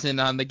arising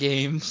on the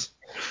games.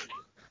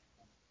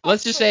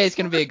 Let's just say it's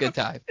going to be a good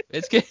time.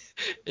 It's going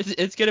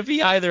to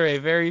be either a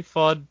very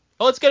fun...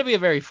 Oh, it's going to be a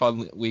very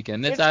fun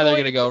weekend. It's either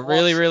going to go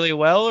really, really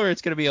well, or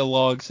it's going to be a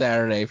long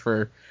Saturday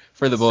for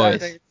the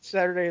boys.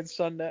 Saturday and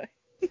Sunday.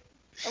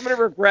 I'm going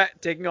to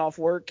regret taking off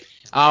work.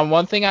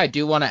 One thing I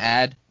do want to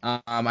add,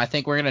 I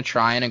think we're going to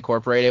try and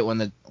incorporate it when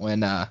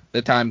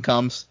the time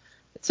comes.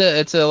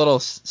 It's a little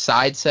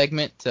side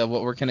segment to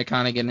what we're going to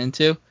kind of get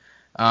into.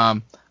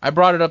 I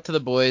brought it up to the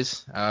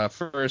boys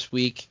first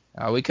week.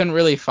 We couldn't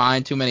really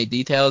find too many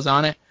details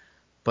on it,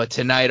 but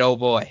tonight, oh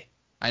boy,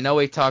 I know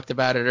we talked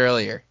about it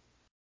earlier,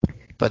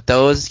 but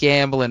those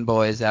gambling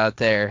boys out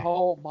there.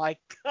 Oh my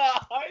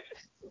God.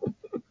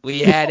 We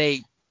had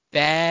a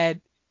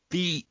bad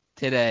beat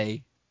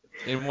today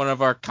in one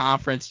of our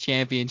conference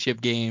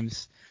championship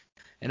games,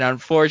 and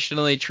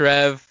unfortunately,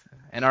 Trev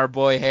and our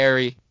boy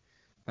Harry,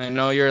 I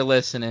know you're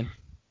listening,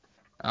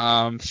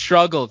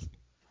 struggled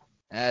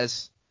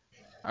as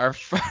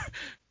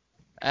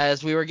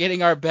we were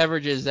getting our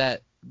beverages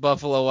at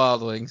Buffalo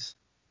Wild Wings.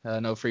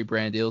 No free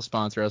brand deals.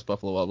 Sponsor us,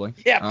 Buffalo Wild Wings.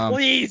 Yeah,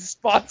 please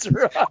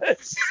sponsor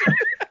us.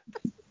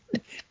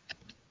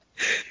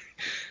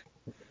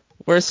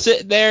 We're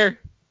sitting there.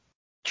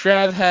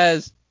 Trev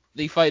has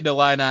the Fight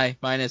Illini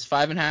minus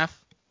 5.5.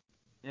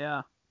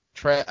 Yeah.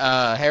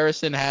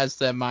 Harrison has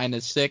the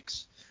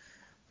 -6.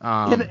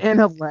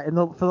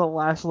 For the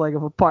last leg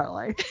of a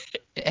parlay.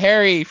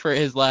 Harry for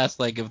his last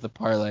leg of the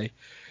parlay.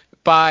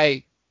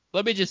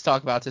 Let me just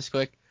talk about this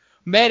quick.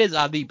 Matt is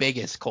on the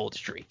biggest cold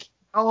streak.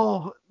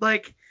 Oh,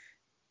 like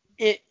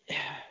it.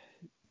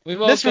 We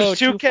won't go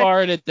too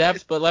far into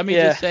depth, but let me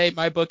just say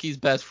my bookie's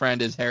best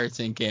friend is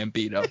Harrison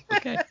Campino.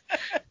 Okay.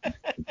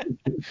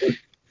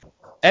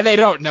 And they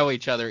don't know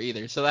each other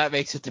either, so that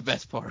makes it the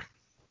best part.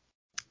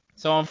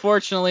 So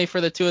unfortunately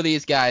for the two of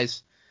these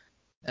guys,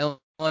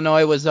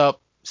 Illinois was up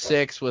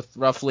 6 with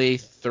roughly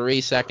 3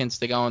 seconds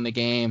to go in the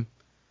game.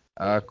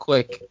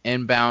 Quick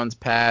inbounds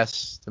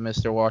pass to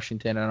Mr.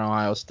 Washington and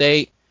Ohio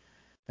State.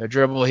 A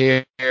dribble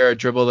here, a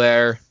dribble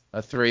there,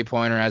 a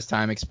three-pointer as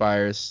time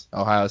expires.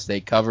 Ohio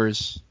State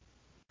covers,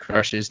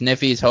 crushes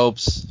Kniffy's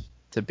hopes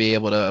to be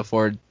able to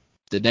afford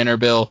the dinner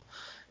bill,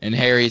 and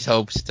Harry's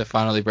hopes to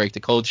finally break the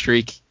cold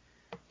streak.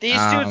 These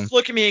dudes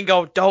look at me and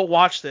go, "Don't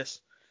watch this.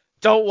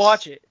 Don't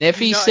watch it."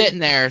 Kniffy's sitting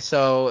there,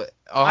 so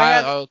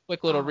a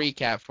quick little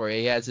recap for you.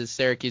 He has his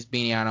Syracuse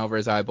beanie on over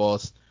his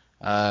eyeballs.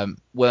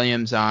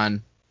 Williams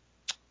on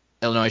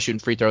Illinois shooting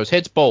free throws,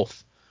 hits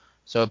both.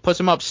 So it puts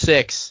him up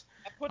 6.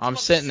 I'm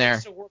sitting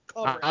there.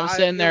 I'm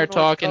sitting there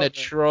talking to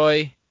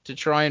Troy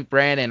and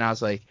Brandon. I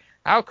was like,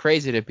 how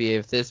crazy would it be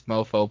if this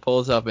mofo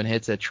pulls up and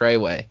hits a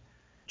Treyway?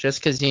 Just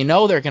because they're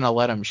going to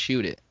let him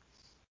shoot it.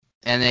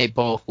 And they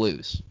both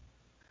lose.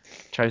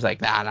 Troy's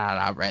like,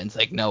 nah. Brandon's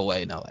like, no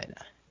way.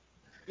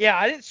 Yeah,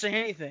 I didn't say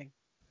anything.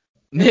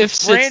 Niff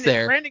sits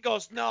there. Brandon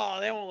goes, no,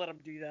 they won't let him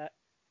do that.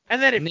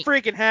 And then it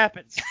freaking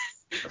happens.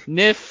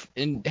 Niff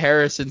and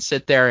Harrison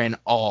sit there in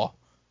awe.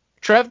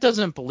 Trev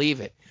doesn't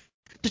believe it.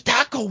 Did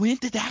that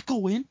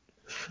go in?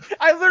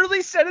 I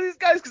literally said to these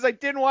guys, because I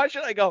didn't watch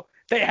it, I go,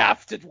 they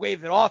have to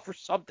wave it off or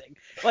something.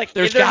 Like,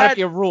 there's got to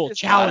be a rule.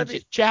 Challenge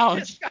it.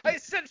 This guy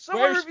said,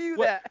 someone review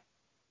that.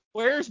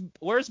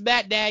 Where's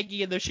Matt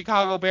Nagy and the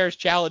Chicago Bears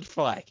challenge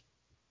flag?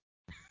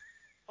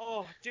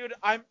 Oh, dude,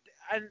 I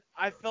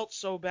felt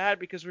so bad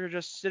because we were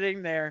just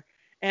sitting there,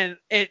 and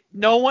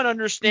no one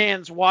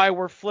understands why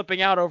we're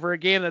flipping out over a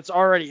game that's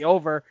already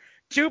over.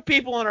 2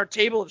 people on our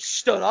table have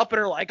stood up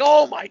and are like,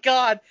 "Oh my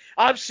God!"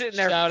 I'm sitting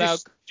there. Shout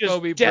out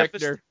Kobe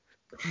Brickner.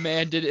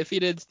 Man, if he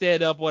didn't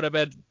stand up, would have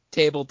been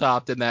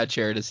tabletopped in that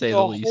chair, to say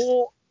the least.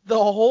 The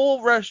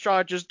whole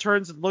restaurant just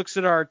turns and looks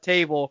at our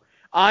table.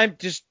 I'm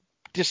just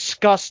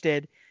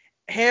disgusted.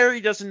 Harry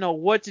doesn't know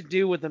what to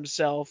do with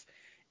himself.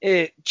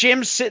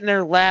 Jim's sitting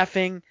there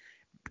laughing.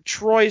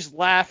 Troy's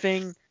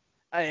laughing.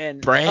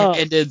 And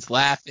Brandon's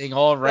laughing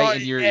all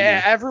right in your ear.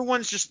 Yeah,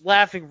 everyone's just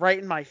laughing right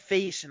in my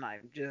face, and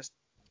I'm just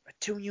a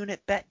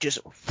 2-unit bet just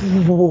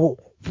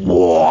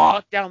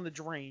walk down the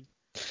drain.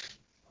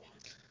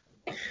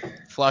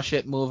 Flush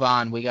it, move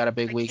on. We got a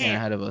big weekend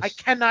ahead of us. I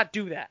cannot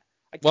do that.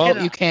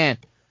 You can.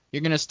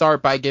 You're going to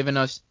start by giving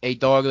us a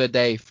dog of the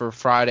day for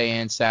Friday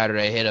and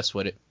Saturday. Hit us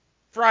with it.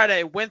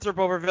 Friday, Winthrop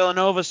over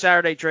Villanova.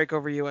 Saturday, Drake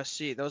over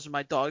USC. Those are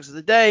my dogs of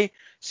the day.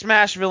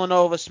 Smash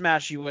Villanova,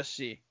 smash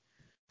USC.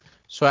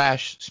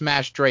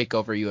 Smash Drake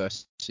over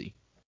USC.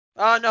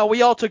 No,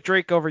 we all took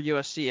Drake over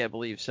USC, I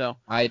believe, so.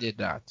 I did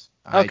not.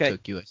 I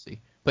took USC.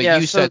 But Yeah,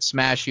 you so- said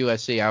smash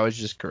USC. I was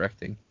just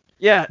correcting.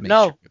 Yeah, Make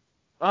no.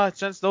 sure.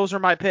 Since those are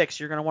my picks,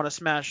 you're going to want to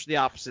smash the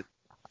opposite.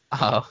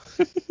 Oh.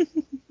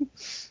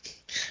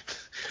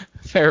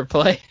 Fair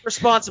play.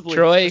 Responsibly.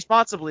 Troy.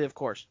 Responsibly, of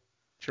course.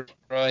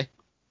 Troy,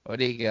 what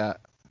do you got?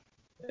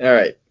 All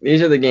right,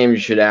 these are the games you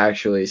should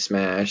actually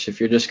smash. If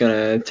you're just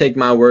gonna take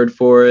my word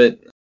for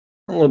it,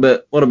 a little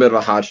bit of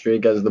a hot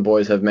streak, as the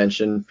boys have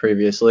mentioned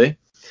previously.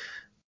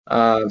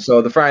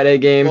 So the Friday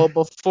game. Well,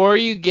 before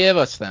you give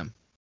us them,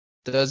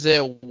 does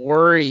it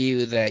worry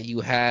you that you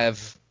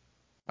have...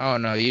 Oh,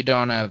 no, you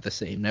don't have the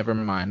same. Never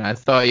mind. I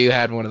thought you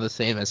had one of the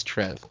same as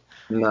Trev.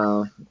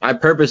 No, I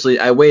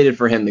waited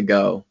for him to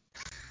go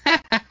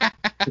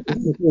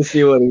to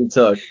see what he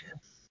took.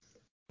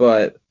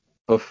 But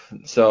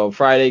so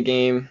Friday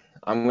game,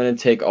 I'm gonna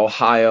take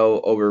Ohio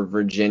over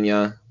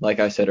Virginia. Like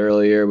I said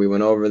earlier, we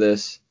went over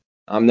this.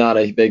 I'm not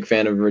a big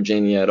fan of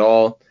Virginia at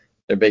all.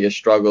 Their biggest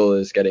struggle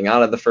is getting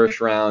out of the first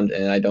round,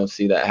 and I don't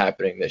see that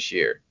happening this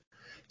year.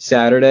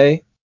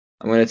 Saturday,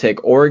 I'm gonna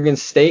take Oregon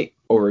State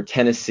over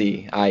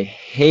Tennessee. I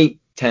hate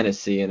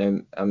Tennessee,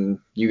 and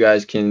you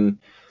guys can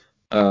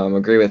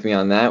agree with me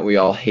on that. We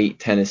all hate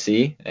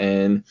Tennessee,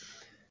 and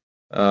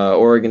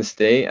Oregon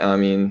State, I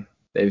mean,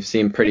 they've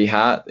seemed pretty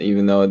hot,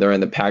 even though they're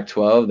in the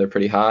Pac-12. They're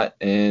pretty hot,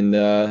 and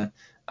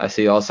I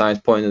see all signs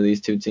pointing to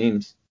these two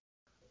teams.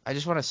 I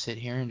just want to sit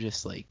here and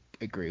just, like,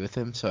 agree with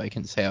him so I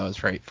can say I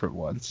was right for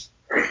once.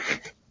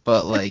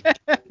 But, like,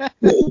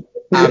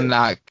 I'm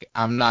not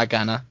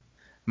gonna.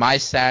 My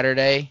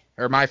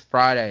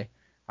Friday,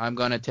 I'm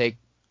gonna take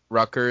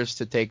Rutgers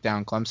to take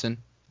down Clemson.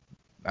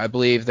 I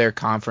believe their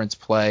conference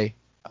play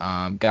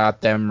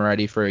got them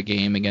ready for a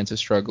game against a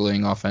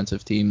struggling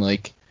offensive team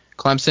like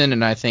Clemson,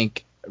 and I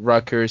think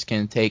Rutgers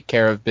can take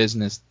care of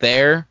business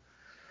there.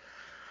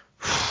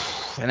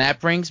 And that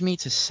brings me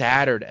to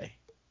Saturday.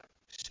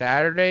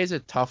 Saturday is a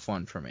tough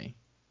one for me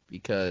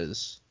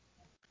because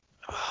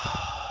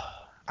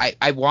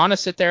I want to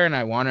sit there and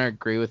I want to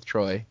agree with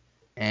Troy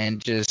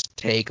and just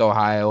take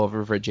Ohio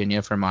over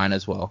Virginia for mine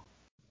as well.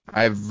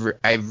 I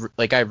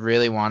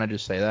really wanted to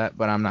say that,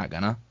 but I'm not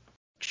gonna,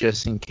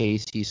 just in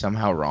case he's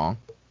somehow wrong.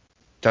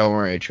 Don't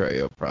worry, Troy.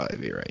 You'll probably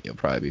be right. You'll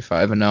probably be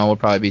 5-0. We'll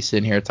probably be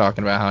sitting here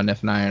talking about how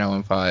Kniff and I are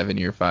 0-5, and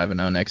you're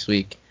 5-0 next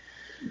week.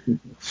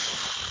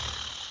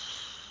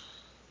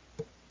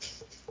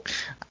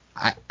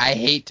 I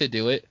hate to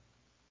do it.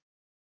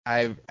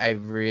 I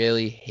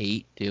really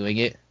hate doing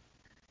it.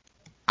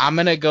 I'm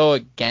gonna go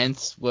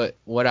against what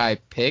I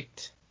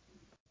picked.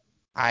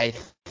 I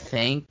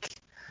think.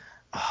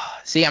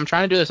 See, I'm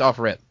trying to do this off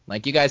rip.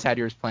 Like, you guys had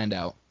yours planned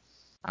out.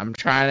 I'm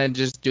trying to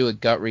just do a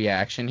gut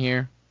reaction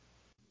here.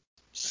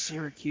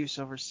 Syracuse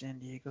over San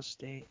Diego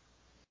State.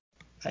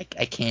 I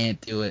can't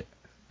do it.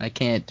 I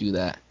can't do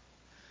that.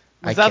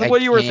 Was that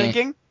what you were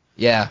thinking?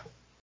 Yeah.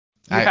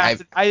 I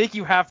think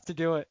you have to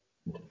do it.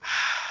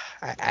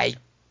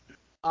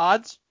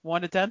 Odds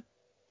 1 to 10.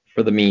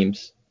 For the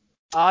memes.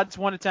 Odds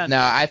 1 to 10. No,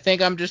 I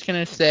think I'm just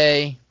gonna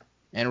say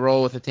and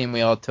roll with the team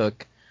we all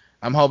took.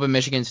 I'm hoping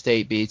Michigan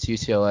State beats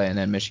UCLA, and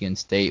then Michigan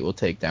State will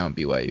take down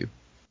BYU.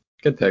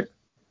 Good pick.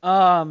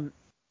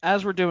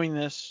 As we're doing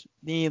this,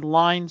 the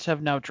lines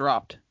have now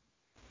dropped.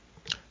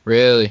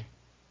 Really?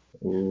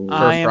 Ooh. For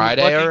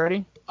Friday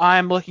already?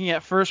 I'm looking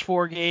at first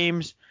 4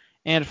 games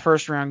and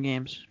first round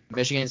games.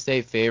 Michigan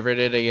State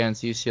favorited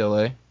against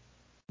UCLA.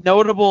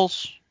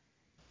 Notables.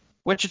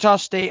 Wichita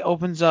State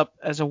opens up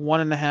as a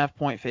 1.5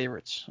 point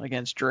favorites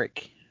against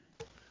Drake.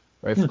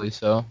 Rightfully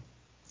so.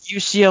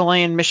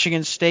 UCLA and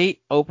Michigan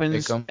State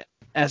opens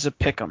as a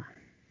pick'em.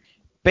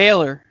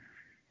 Baylor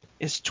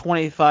is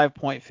 25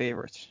 point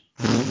favorites.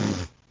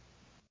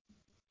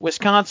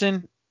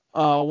 Wisconsin,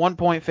 1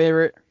 point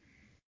favorite.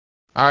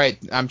 All right,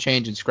 I'm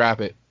changing.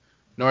 Scrap it.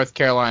 North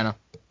Carolina,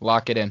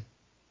 lock it in.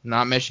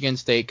 Not Michigan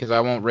State because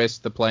I won't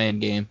risk the play-in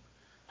game.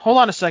 Hold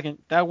on a second.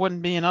 That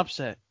wouldn't be an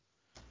upset.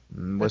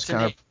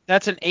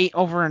 That's an 8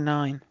 over a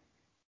 9.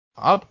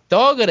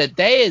 Dog of the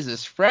day is a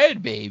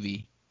spread,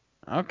 baby.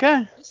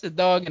 Okay. It's a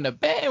dog in the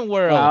betting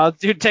world. Wow,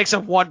 dude takes a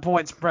 1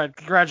 point spread.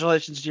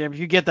 Congratulations, Jim. If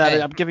you get that,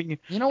 Hey, I'm giving you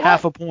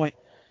half a point.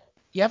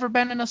 You ever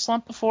been in a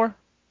slump before?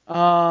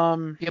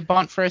 You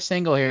bunt for a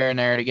single here and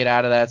there to get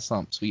out of that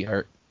slump,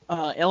 sweetheart.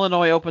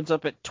 Illinois opens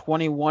up at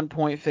 21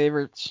 point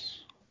favorites.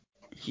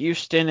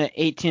 Houston at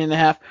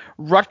 18.5.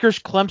 Rutgers,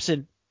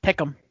 Clemson, pick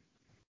 'em.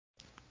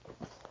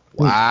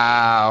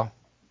 Wow.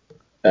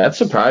 That's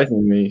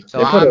surprising me.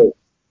 So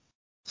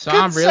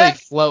I'm really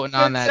floating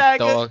on that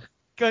dog.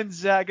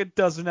 Gonzaga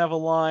doesn't have a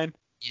line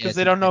because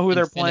they don't know who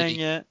they're playing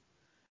yet.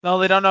 No,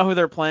 they don't know who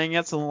they're playing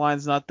yet, so the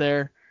line's not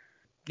there.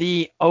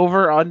 The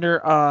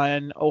over-under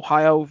on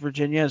Ohio,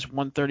 Virginia is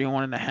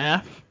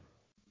 131.5.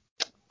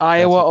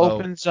 Iowa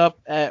opens up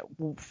at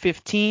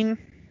 15.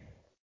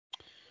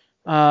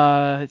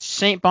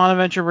 St.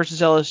 Bonaventure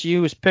versus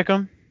LSU is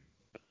pick'em.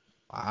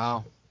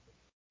 Wow.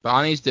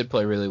 Bonnies did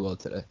play really well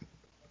today.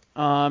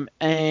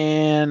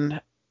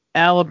 And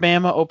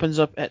Alabama opens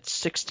up at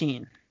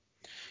 16.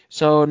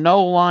 So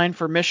no line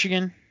for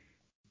Michigan,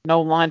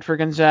 no line for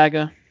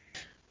Gonzaga.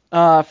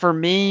 For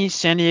me,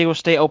 San Diego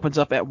State opens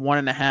up at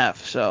 1.5.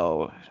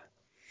 So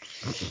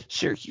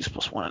Syracuse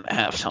plus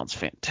 1.5 sounds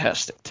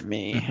fantastic to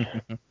me.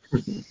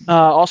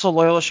 Also,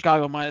 Loyola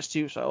Chicago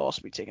 -2, so I'll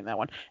also be taking that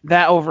one.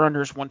 That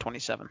over/under is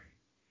 127.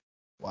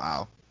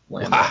 Wow.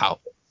 Lame. Wow.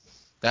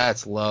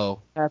 That's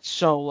low. That's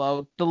so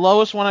low. The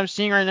lowest one I'm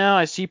seeing right now,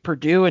 I see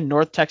Purdue in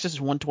North Texas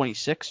is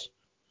 126.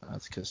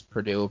 That's because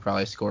Purdue will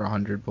probably score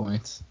 100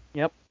 points.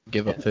 Yep.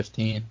 Give up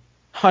 15.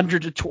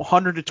 100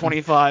 to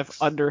 25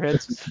 under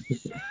hits.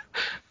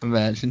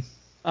 Imagine.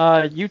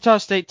 Utah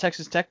State,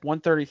 Texas Tech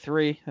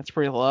 133. That's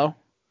pretty low.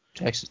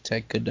 Texas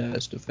Tech good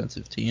as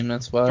defensive team.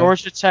 That's why.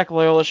 Georgia Tech,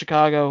 Loyola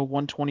Chicago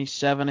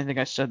 127. I think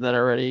I said that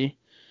already.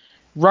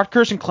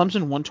 Rutgers and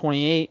Clemson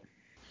 128.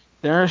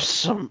 There's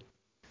some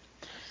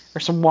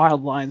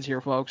wild lines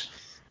here, folks.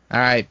 All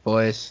right,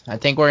 boys. I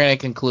think we're going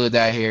to conclude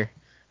that here.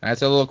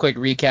 That's a little quick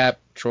recap.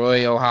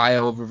 Troy,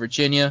 Ohio over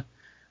Virginia.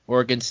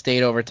 Oregon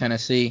State over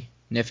Tennessee.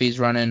 Kniffy's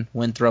running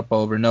Winthrop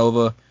over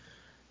Nova.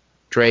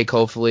 Drake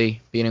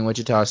hopefully beating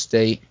Wichita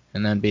State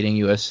and then beating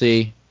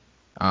USC.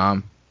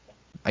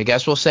 I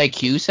guess we'll say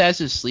Cuse has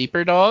his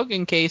sleeper dog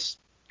in case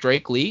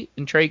Drake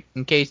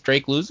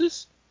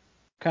loses.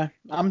 Okay,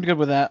 I'm good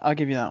with that. I'll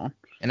give you that one.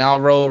 And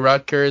I'll roll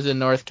Rutgers in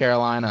North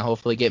Carolina.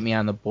 Hopefully get me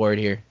on the board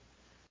here.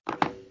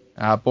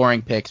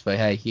 Boring picks, but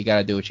hey, you got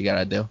to do what you got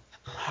to do.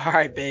 All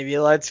right, baby,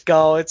 let's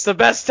go. It's the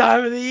best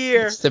time of the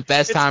year. It's the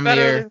best time of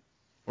year.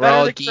 We're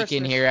all geeking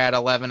Christmas. here at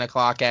 11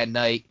 o'clock at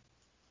night.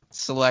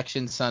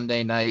 Selection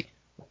Sunday night.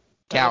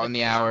 Counting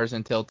the hours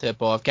until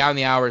tip-off. Counting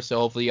the hours, so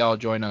hopefully y'all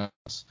join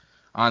us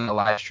on the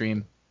live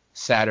stream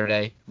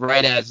Saturday,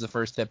 right as the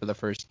first tip of the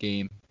first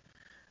game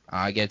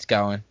gets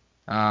going.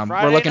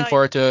 We're looking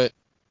forward to it.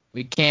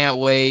 We can't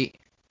wait.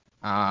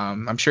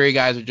 I'm sure you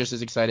guys are just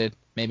as excited.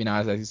 Maybe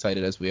not as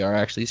excited as we are.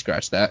 Actually,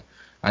 scratch that.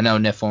 I know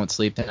Niff won't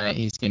sleep tonight.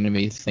 He's going to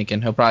be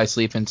thinking he'll probably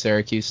sleep in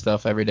Syracuse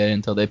stuff every day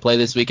until they play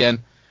this weekend.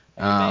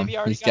 Hey, baby,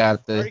 already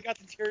got the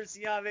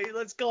jersey on, baby.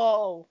 Let's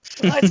go.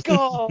 Let's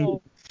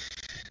go.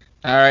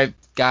 All right,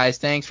 guys.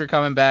 Thanks for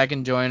coming back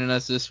and joining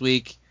us this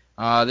week.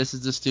 This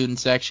is the student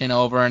section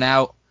over and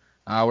out.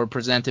 We're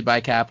presented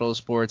by Capital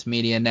Sports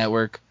Media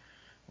Network.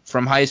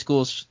 From high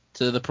schools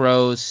to the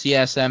pros,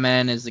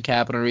 CSMN is the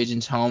Capital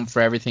Region's home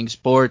for everything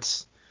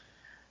sports.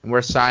 And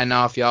we're signing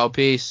off, y'all.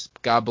 Peace.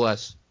 God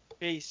bless.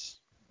 Peace.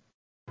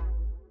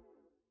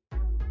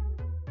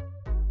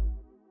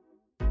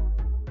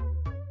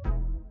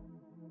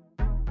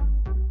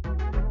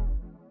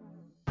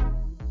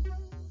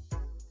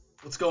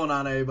 What's going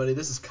on, everybody?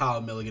 This is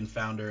Kyle Milligan,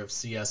 founder of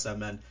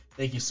CSMN.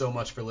 Thank you so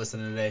much for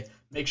listening today.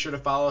 Make sure to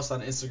follow us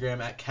on Instagram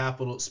at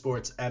Capital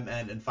Sports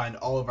MN and find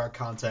all of our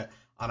content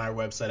on our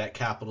website at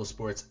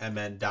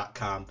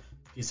capitalsportsmn.com.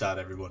 Peace out,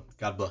 everyone.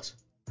 God bless.